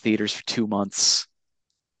 been in the theaters for 2 months,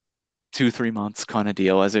 2, 3 months kind of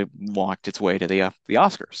deal as it walked its way to the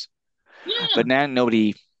Oscars. Yeah. But now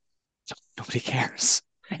nobody cares.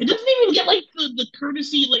 It doesn't even get like the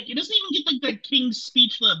courtesy, like it doesn't even get like that King's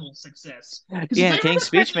Speech level success. Because if Yeah, I King's remember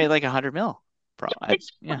Speech made correctly, like 100 mil.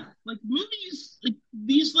 Yeah. exactly, like movies, like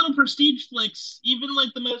these little prestige flicks, even like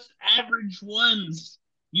the most average ones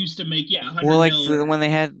used to make, yeah, Well, 100 like mil or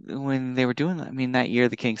when they were doing that, I mean, that year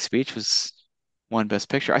the King's Speech was won Best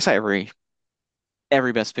Picture. I saw every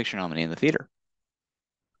Best Picture nominee in the theater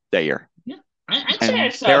that year. yeah. I'd say I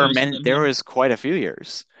And saw most of them, there yeah. was quite a few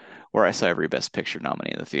years where I saw every Best Picture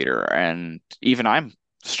nominee in the theater, and even I'm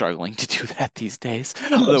struggling to do that these days.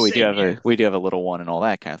 Oh, Although same, yeah. we do have a little one and all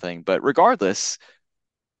that kind of thing. But regardless,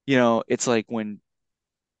 it's like when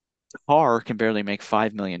Tar can barely make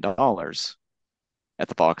 $5 million at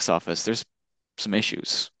the box office, there's some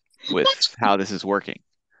issues with That's how this is working.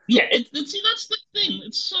 yeah, it's see that's the thing.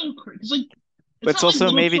 It's so crazy. It's like But it's it's not like also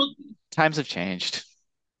little maybe children. times have changed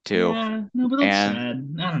too. Yeah, no, but that's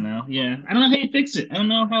And sad. I don't know. Yeah, I don't know how you fix it. I don't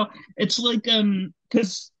know how. It's like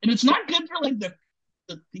because and it's not good for like the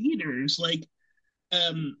theaters. Like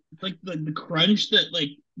the crunch that like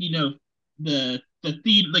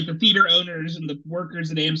the theater owners and the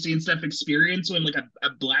workers at AMC and stuff experience when like a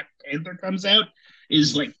Black Panther comes out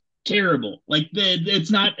is like terrible. Like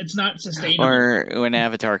it's not sustainable for or them. when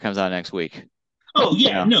Avatar comes out next week, Oh you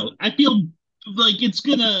yeah, know. no, I feel like it's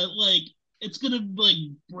gonna like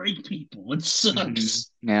break people. It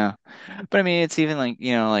sucks. Yeah. But I mean, it's even like,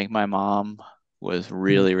 like my mom was Mhm.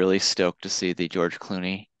 really, really stoked to see the George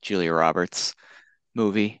Clooney, Julia Roberts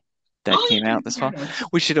movie that Oh came yeah, out this fall, compare notes.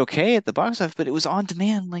 which did okay at the box office, but it was on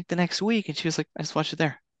demand like the next week. And she was like, I just watched it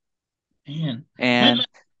there. Man, my And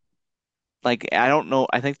like, I don't know.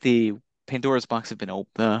 I think the Pandora's box have been open.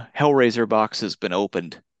 The Hellraiser box has been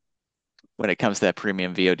opened when it comes to that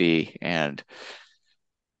premium VOD. And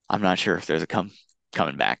I'm not sure if there's a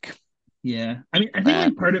coming back yeah. I mean, I on think that.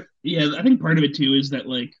 like part of yeah, I think part of it too is that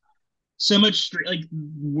like so much like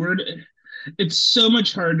word. It's so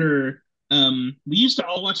much harder. We used to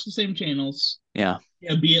all watch the same channels. Yeah.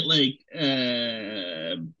 Yeah, be it like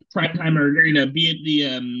prime time or be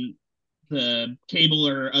it the cable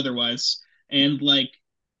or otherwise, and like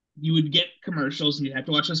you would get commercials and you'd have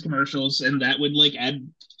to watch those commercials, and that would like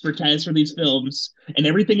advertise for these films, and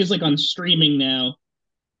everything is like on streaming now,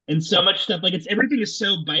 and so much stuff like it's everything is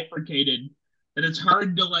so bifurcated that it's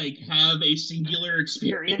hard to like have a singular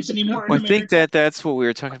experience anymore in Well, I think America. that's what we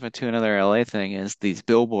were talking about too. Another LA thing is these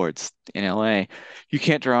billboards in LA. You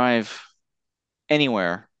can't drive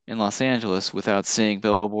anywhere in Los Angeles without seeing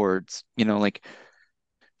billboards, like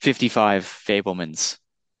 55 Fablemans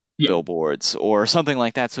Yeah. billboards or something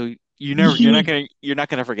like that. So You would you're not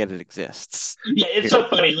gonna forget it exists. Yeah, it's Here. so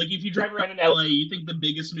funny. Like if you drive around in LA, you think the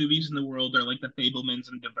biggest movies in the world are like The Fablemans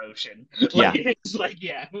and Devotion. Like Yeah. it's like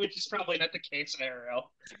yeah, which is probably not the case IRL.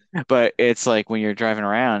 But it's like when you're driving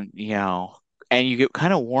around, and you get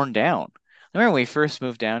kind of worn down. I remember when we first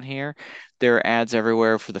moved down here, there were ads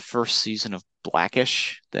everywhere for the first season of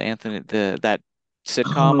Blackish, the Anthony the that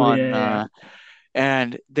sitcom Oh on yeah,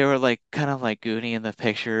 and they were like kind of like Goonie in the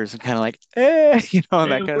pictures and kind of like and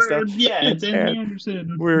that kind of stuff. yeah, it's Anthony And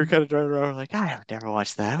Anderson. we were kind of driving around like, I would never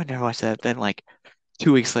watch that. I would never watch that. Then like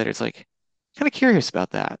 2 weeks later, it's like kind of curious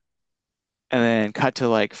about that. And then cut to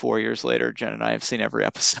like 4 years later, Jen and I have seen every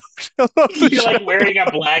episode of the You're show. like wearing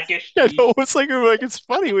a Blackish I t-shirt. know it's like we're like it's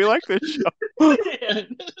funny. We like this show. Yeah.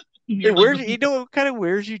 You're It like wears it kind of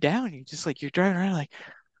wears you down. You just like you're driving around like,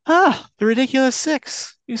 The Ridiculous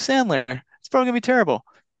Six, you Sandler. It's probably gonna be terrible.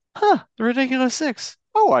 The Ridiculous Six.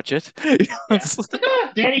 I'll watch it. yeah. It's It's like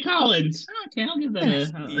oh, Danny Collins. Okay, I'll give that like- a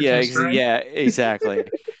test drive. yeah, exactly.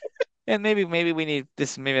 And maybe we need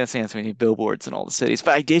this. Maybe that's the answer. We need billboards in all the cities.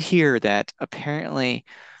 But I did hear that apparently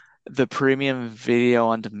the premium video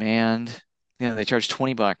on demand, they charge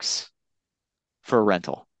 $20 for a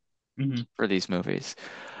rental Hmm. for these movies.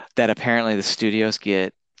 That apparently the studios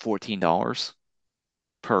get $14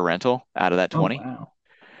 per rental out of that Oh 20, wow.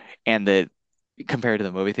 and that compared to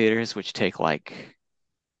the movie theaters, which take like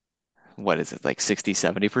what is it, like 60,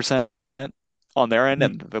 70% on their end, Mhm.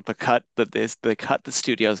 and the cut the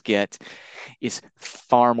studios get is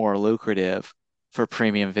far more lucrative for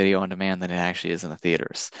premium video on demand than it actually is in the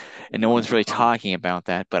theaters. And no Oh one's really wow. talking about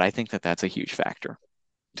that, but I think that that's a huge factor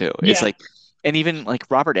too. It's Yeah, like And even like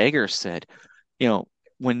Robert Eggers said, you know,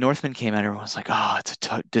 when Northman came out, everyone was like, "Oh, it's a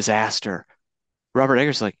t disaster." Robert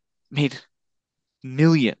Eggers like made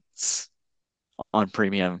millions on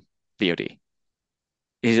premium VOD.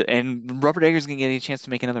 And Robert Eggers gonna get a chance to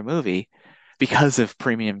make another movie because of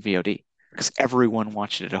premium VOD, because everyone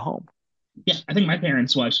watched it at home. Yeah, I think my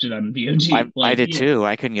parents watched it on I VOD. I Like, did yeah, too.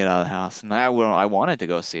 I couldn't get out of the house, and I wanted to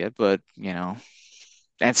go see it, but you know,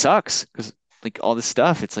 that sucks because like all this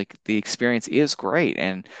stuff, it's like the experience is great,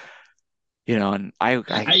 and you know, and yeah,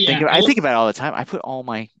 I I think will. about it all the time. I put all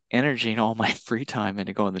my energy and all my free time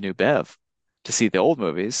into going to the new Bev to see the old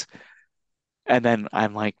movies, and then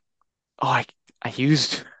I'm like, oh, I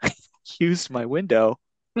used I used my window.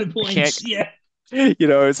 My I can't, points. Yeah,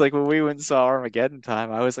 it's like when we went and saw Armageddon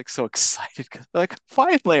time, I was like so excited because like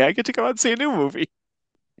finally I get to go out and see a new movie.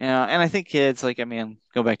 Yeah, and I think kids like I mean,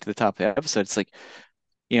 go back to the top of the episode. It's like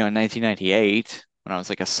in 1998 when I was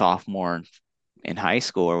like a sophomore in high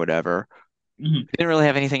school or whatever, mhm. I didn't really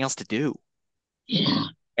have anything else to do. Yeah,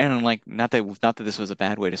 And I'm like, not that this was a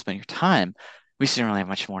bad way to spend your time. We just didn't really have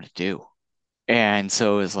much more to do. And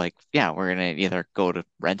so it was like, yeah, we're gonna either go to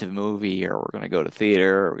rent a movie or we're gonna go to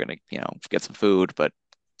theater or we're gonna, get some food. But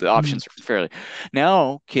the mhm. options are fairly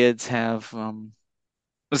now kids have a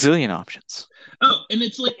zillion options. Oh, and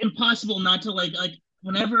it's like impossible not to like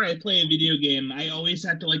whenever I play a video game, I always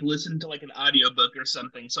have to like listen to like an audiobook or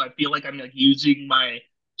something. So I feel like I'm like using my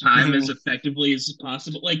time as effectively as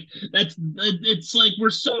possible. Like it's like we're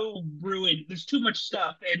so ruined. There's too much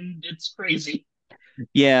stuff and it's crazy.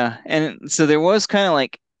 Yeah, and so there was kind of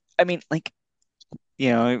like, I mean, like,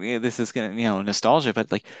 this is gonna, nostalgia,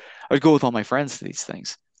 but like, I would go with all my friends to these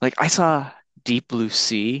things. Like, I saw Deep Blue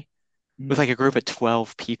Sea with like a group of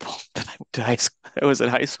 12 people that I went to I was in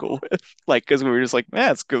high school with, like, because we were just like, man,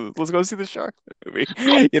 let's go see the shark movie.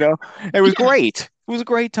 I It was yeah, great. It was a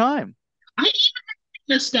great time. I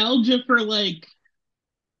nostalgia for like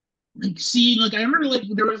seeing like I remember like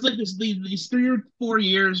there was like these 3 or 4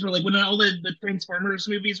 years where like when all the Transformers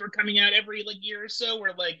movies were coming out every like year or so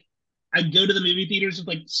where like I'd go to the movie theaters with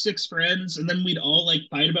like six friends and then we'd all like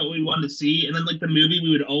fight about what we wanted to see and then like the movie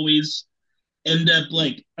we would always end up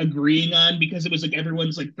like agreeing on because it was like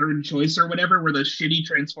everyone's like third choice or whatever were the shitty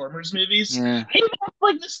Transformers movies. Yeah. I even have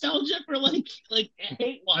like nostalgia for like I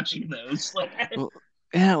hate watching those. Like Well,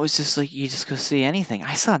 yeah, it was just like you just go see anything.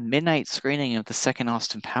 I saw a midnight screening of the second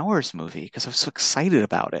Austin Powers movie because I was so excited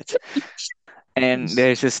about it. And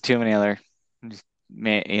there's just too many other,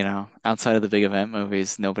 outside of the big event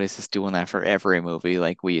movies, nobody's just doing that for every movie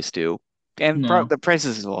like we used to. And no. the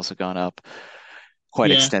prices have also gone up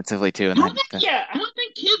quite Yeah. extensively too. I don't think yeah, I don't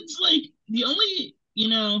think kids like the only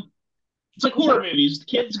it's like horror movies.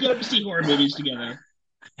 Kids go to see horror movies together.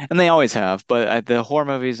 And they always have, but the horror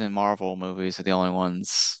movies and Marvel movies are the only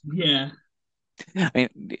ones. Yeah. I mean,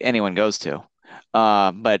 anyone goes to.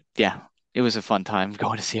 But yeah, it was a fun time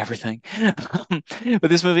going to see everything. But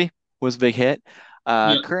this movie was a big hit.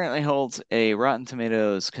 Yep. Currently holds a Rotten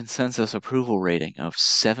Tomatoes consensus approval rating of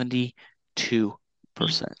 72%.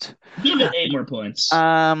 Give it 8 more points.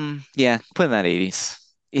 Yeah, put in that 80s.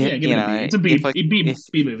 Yeah, give it a B. It's a If B like a if,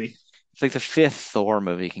 B movie. if like the fifth Thor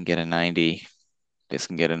movie can get a 90, this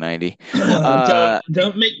can get a 90. Don't Uh,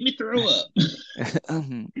 don't make me throw up.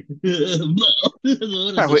 What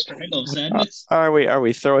is are this we triangle of sadness? are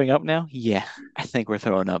we throwing up now? Yeah, I think we're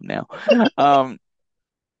throwing up now. Um,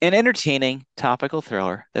 an entertaining topical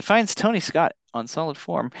thriller that finds Tony Scott on solid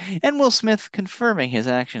form and Will Smith confirming his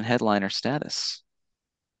action headliner status.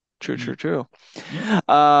 True, true, true. Yep.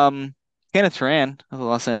 Um, Kenneth Turan of the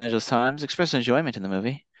Los Angeles Times expressed enjoyment in the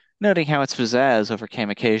movie, noting how its pizzazz overcame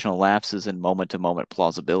occasional lapses in moment-to-moment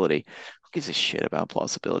plausibility. Who gives a shit about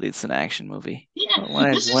plausibility? It's an action movie. Yeah.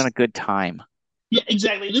 This What a is good time. yeah,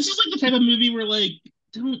 exactly. This is like the type of movie where like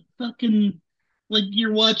don't fucking like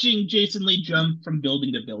you're watching Jason Lee jump from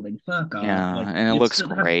building to building. Fuck off. Yeah, Like and it it's looks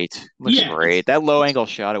great. Looks yeah, great. That low angle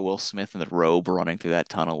shot of Will Smith in the robe running through that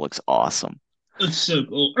tunnel looks awesome. it's so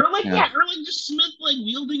cool. Or like Yeah. yeah, or like just Smith like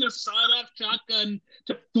wielding a sawed-off shotgun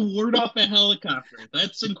to ward off a helicopter.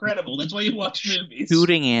 That's incredible. That's why you watch movies.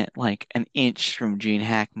 Shooting it like an inch from Gene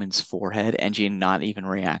Hackman's forehead and Gene not even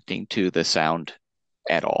reacting to the sound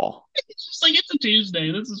at all. It's just like it's a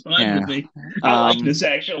Tuesday. This is fine with Yeah. me. I like Um, this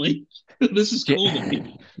actually. This is Ja cool to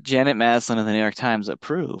me. Janet Maslin of the New York Times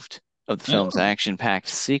approved of the film's Oh, action-packed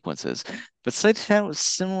sequences, but cited how it was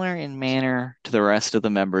similar in manner to the rest of the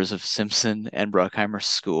members of Simpson and Bruckheimer's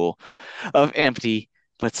school of empty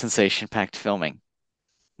but sensation-packed filming.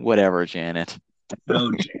 Whatever, Janet.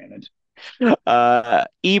 oh, Janet.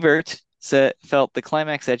 Ebert felt the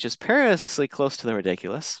climax edges perilously close to the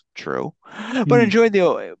ridiculous. True,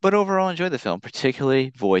 Mm. but overall enjoyed the film,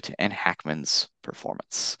 particularly Voight and Hackman's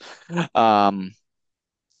performance. Um,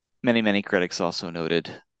 many critics also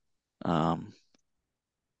noted um,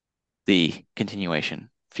 the continuation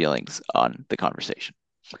feelings on the conversation.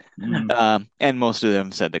 Mm. And most of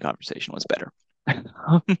them said the conversation was better.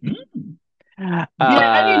 Mm. Yeah,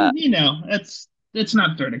 I uh, mean, it's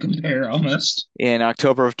not fair to compare almost. in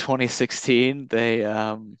October of 2016,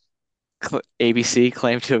 ABC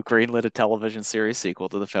claimed to have greenlit a television series sequel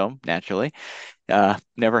to the film, naturally.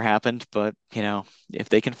 Never happened, but if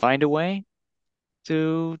they can find a way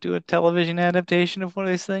to do a television adaptation of one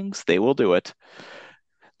of these things, they will do it.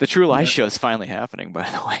 The True Lies Yeah. show is finally happening, by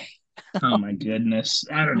the way. Oh my goodness.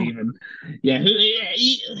 I don't even. Yeah,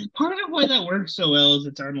 part of why that works so well is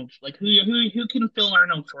it's Arnold. Like who can fill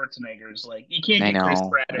Arnold Schwarzenegger's? Like you can't I get Chris know.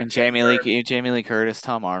 Pratt or And Jennifer. Jamie Lee Curtis,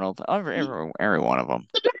 Tom Arnold, You, every one of them.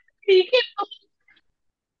 you can't.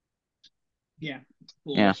 Yeah,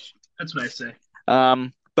 Yeah. foolish. That's what I say.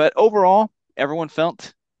 But overall, everyone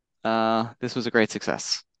felt this was a great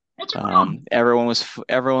success. What's wrong? Everyone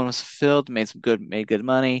was filled, made good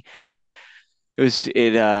money.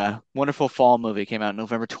 It wonderful fall movie came out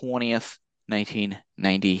November 20th,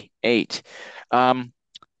 1998. Um,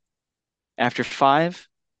 after five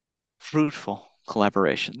fruitful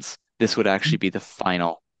collaborations, this would actually be the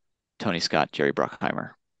final Tony Scott, Jerry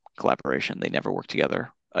Bruckheimer collaboration. They never worked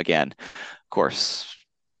together again. Of course,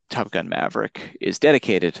 Top Gun Maverick is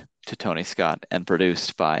dedicated to Tony Scott and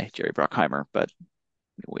produced by Jerry Bruckheimer, but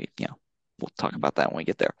we'll talk about that when we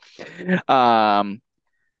get there.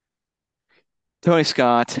 Tony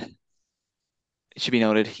Scott, it should be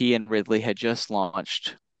noted, he and Ridley had just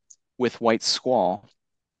launched with White Squall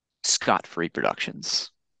Scott-free Productions,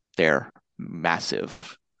 their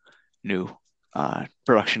massive new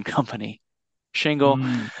production company. Shingle,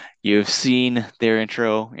 Mm. you've seen their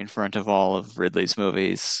intro in front of all of Ridley's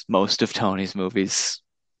movies, most of Tony's movies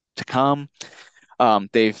to come.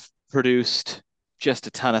 They've produced just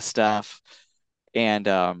a ton of stuff, and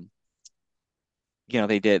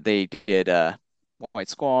they did White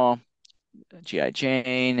Squall, G.I.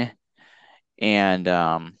 Jane, and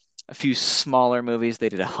a few smaller movies. They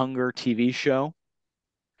did a Hunger TV show,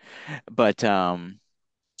 but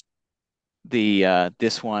the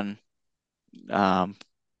this one, um,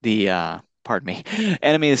 the pardon me,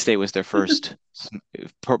 Enemy of the State was their first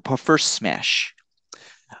smash.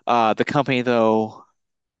 The company though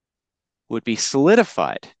would be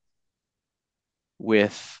solidified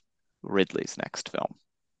with Ridley's next film,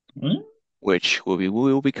 Mm. which we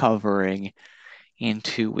will be covering in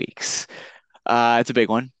 2 weeks. It's a big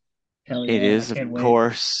one. Hell It yeah, I is, of can't wait.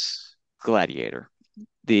 course, Gladiator,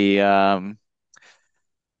 the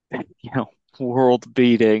you know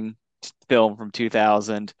world-beating film from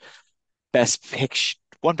 2000, Best Picture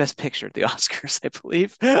at the Oscars, I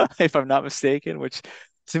believe, if I'm not mistaken, which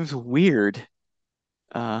seems weird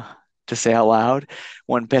uh, to say out loud.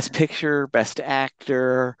 Won Best Picture, Best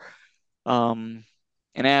Actor, um,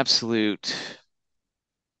 an absolute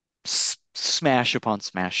smash upon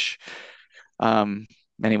smash. Um,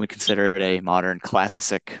 Many would consider it a modern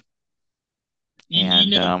classic. You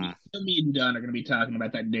And know, me and Don are going to be talking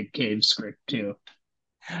about that Nick Cave script too.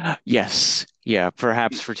 yes, yeah,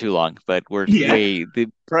 perhaps for too long, but Yeah. the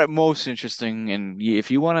most interesting. And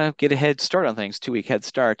if you want to get a head start on things, 2 week head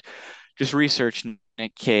start, just research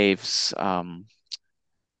Nick Cave's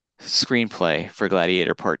screenplay for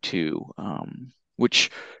Gladiator Part Two,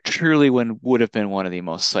 which truly would have been one of the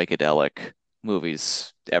most psychedelic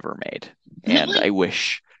movies ever made. That And like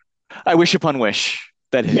I wish upon wish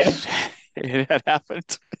that yeah, it had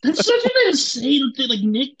happened. that's such an insane thing. Like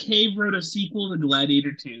Nick Cave wrote a sequel to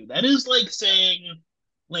Gladiator 2. That is like saying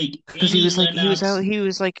like Because Annie Lennox.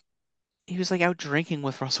 he was like out drinking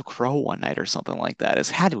with Russell Crowe one night or something like that. It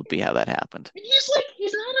had to be how that happened.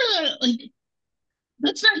 He's not a like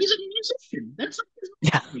that's not he's a musician. That's not his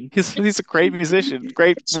Yeah, thing. he's a great musician,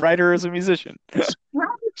 great writer as a musician. It's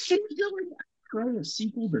Robert Shingleton wrote a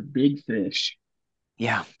sequel to Big Fish.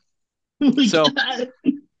 Yeah. Like, So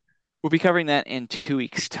we'll be covering that in 2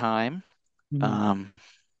 weeks' time. hmm, Um,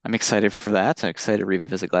 I'm excited for that. I'm excited to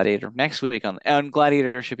revisit Gladiator next week and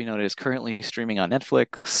Gladiator should be noted is currently streaming on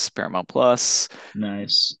Netflix, Paramount Plus,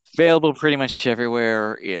 nice. available pretty much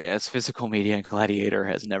everywhere. As physical media, Gladiator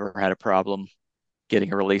has never had a problem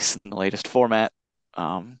getting a release in the latest format.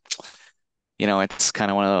 Um, it's kind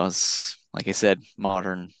of one of those, like I said,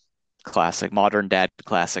 modern dad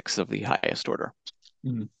classics of the highest order.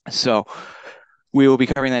 Hmm. So we will be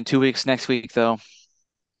covering that in 2 weeks. Next week, though,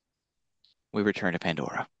 we return to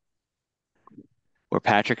Pandora, where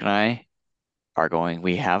Patrick and I are going.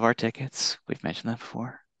 We have our tickets. We've mentioned that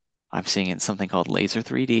before. I'm seeing it in something called Laser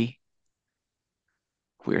 3D.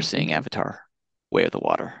 We're seeing Avatar, Way of the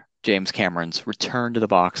Water. James Cameron's return to the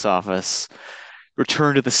box office,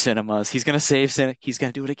 return to the cinemas. He's gonna save cinema. He's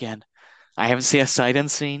gonna do it again. I haven't seen a sight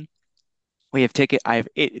unseen. We have ticket. I have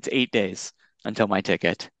it's 8 days until my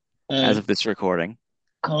ticket Uh, as of this recording.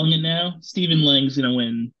 Calling it now. Stephen Lang's gonna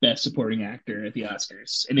win Best Supporting Actor at the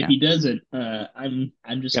Oscars, and if Yeah, he doesn't,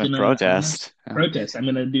 I'm just gonna gonna I don't know protest. Yeah. protest. I'm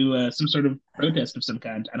gonna do some sort of protest of some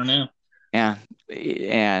kind. I don't know. Yeah.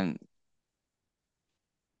 And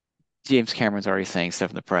James Cameron's already saying stuff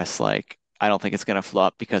in the press like, I don't think it's gonna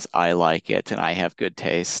flop because I like it and I have good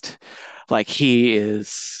taste. Like he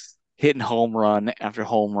is hitting home run after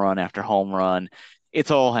home run after home run. It's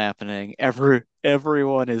all happening.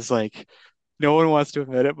 Everyone is like, no one wants to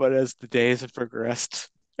admit it, but as the days have progressed,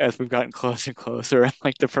 as we've gotten closer and closer, and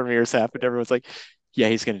like the premieres happened, everyone's like, yeah,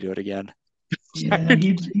 he's gonna do it again. Yeah,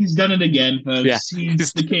 he's done it again, Yeah, folks.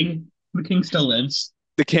 He's the king. The king still lives.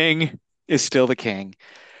 the king is still the king.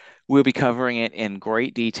 We'll be covering it in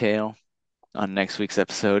great detail on next week's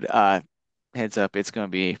episode. Heads up,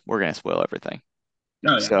 we're gonna spoil everything.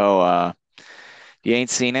 Oh yeah, So if you ain't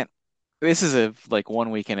seen it, this is a like 1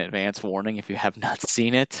 week in advance warning. If you have not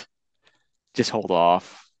seen it, just hold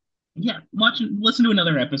off. yeah. Watch, listen to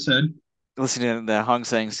another episode. Listen to the Hong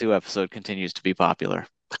Sang-soo episode continues to be popular.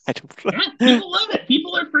 I Yeah, don't, people love it.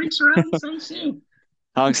 People are freaks around Sung Soo.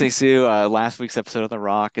 Hong Sang-soo, last week's episode of The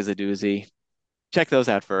Rock is a doozy. Check those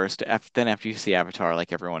out first. Then after you see Avatar,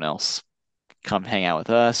 like everyone else, come hang out with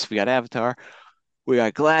us. We got Avatar. We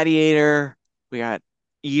got Gladiator. We got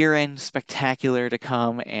year-end spectacular to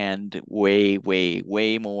come and way, way,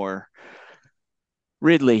 way more.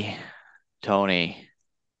 Ridley, Tony,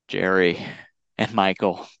 Jerry, and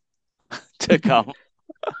Michael to come.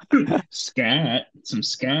 Scat, some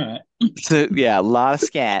scat. So yeah, a lot of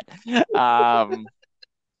scat. Um,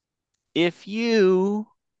 if you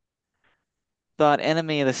thought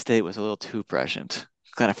Enemy of the State was a little too prescient,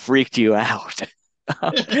 kind of freaked you out.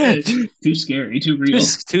 Too scary, too Too, real.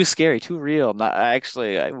 too scary, too real. Not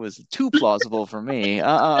actually, it was too plausible for me.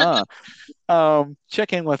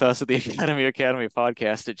 Check in with us at the Academy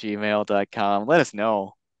Podcast at gmail.com. Let us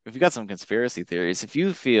know if you got some conspiracy theories. If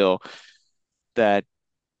you feel that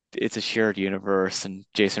it's a shared universe and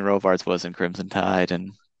Jason Robards was in Crimson Tide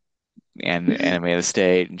and Enemy of the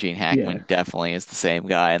State and Gene Yeah. Hackman definitely is the same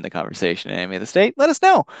guy in the conversation in Enemy of the State, let us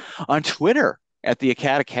know on Twitter at the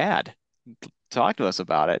Acad. Talk to us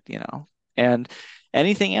about it, and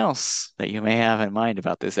anything else that you may have in mind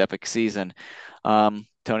about this epic season.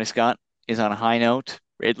 Tony Scott is on a high note.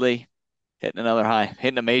 Ridley hitting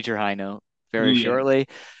a major high note Ooh very yeah. shortly.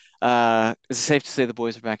 Is it safe to say the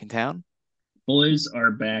boys are back in town? Boys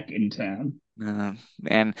are back in town. Uh,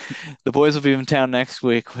 and the boys will be in town next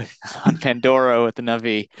week on Pandora with the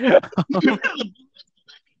Navi.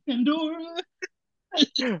 Pandora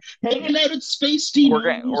hanging out at Space Demos.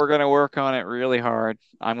 We're gonna work on it really hard.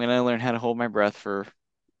 I'm gonna learn how to hold my breath for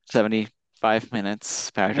 75 minutes.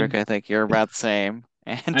 I've Patrick, I think you're about the same.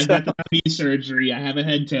 And I've got the knee surgery. I have a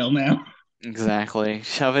head tail now. exactly,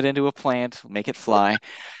 shove it into a plant, make it fly.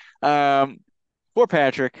 Um, for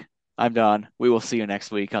Patrick, I'm done. We will see you next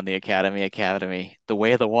week on the Academy. The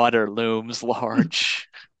way the water looms large.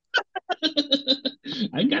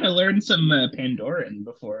 I gotta learn some Pandoran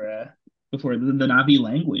before the Navi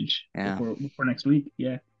language Yeah, before next week.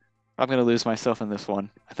 Yeah. I'm gonna lose myself in this one.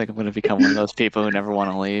 I think I'm gonna become one of those people who never want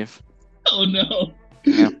to leave. Oh no.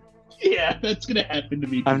 Yeah. Yeah, that's gonna happen to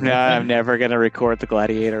me I'm too. not, I'm never gonna record the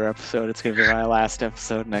Gladiator episode. It's gonna be my last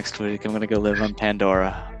episode next week. I'm gonna go live on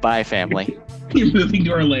Pandora. Bye, family. You're moving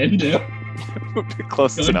to Orlando.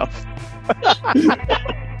 Close enough.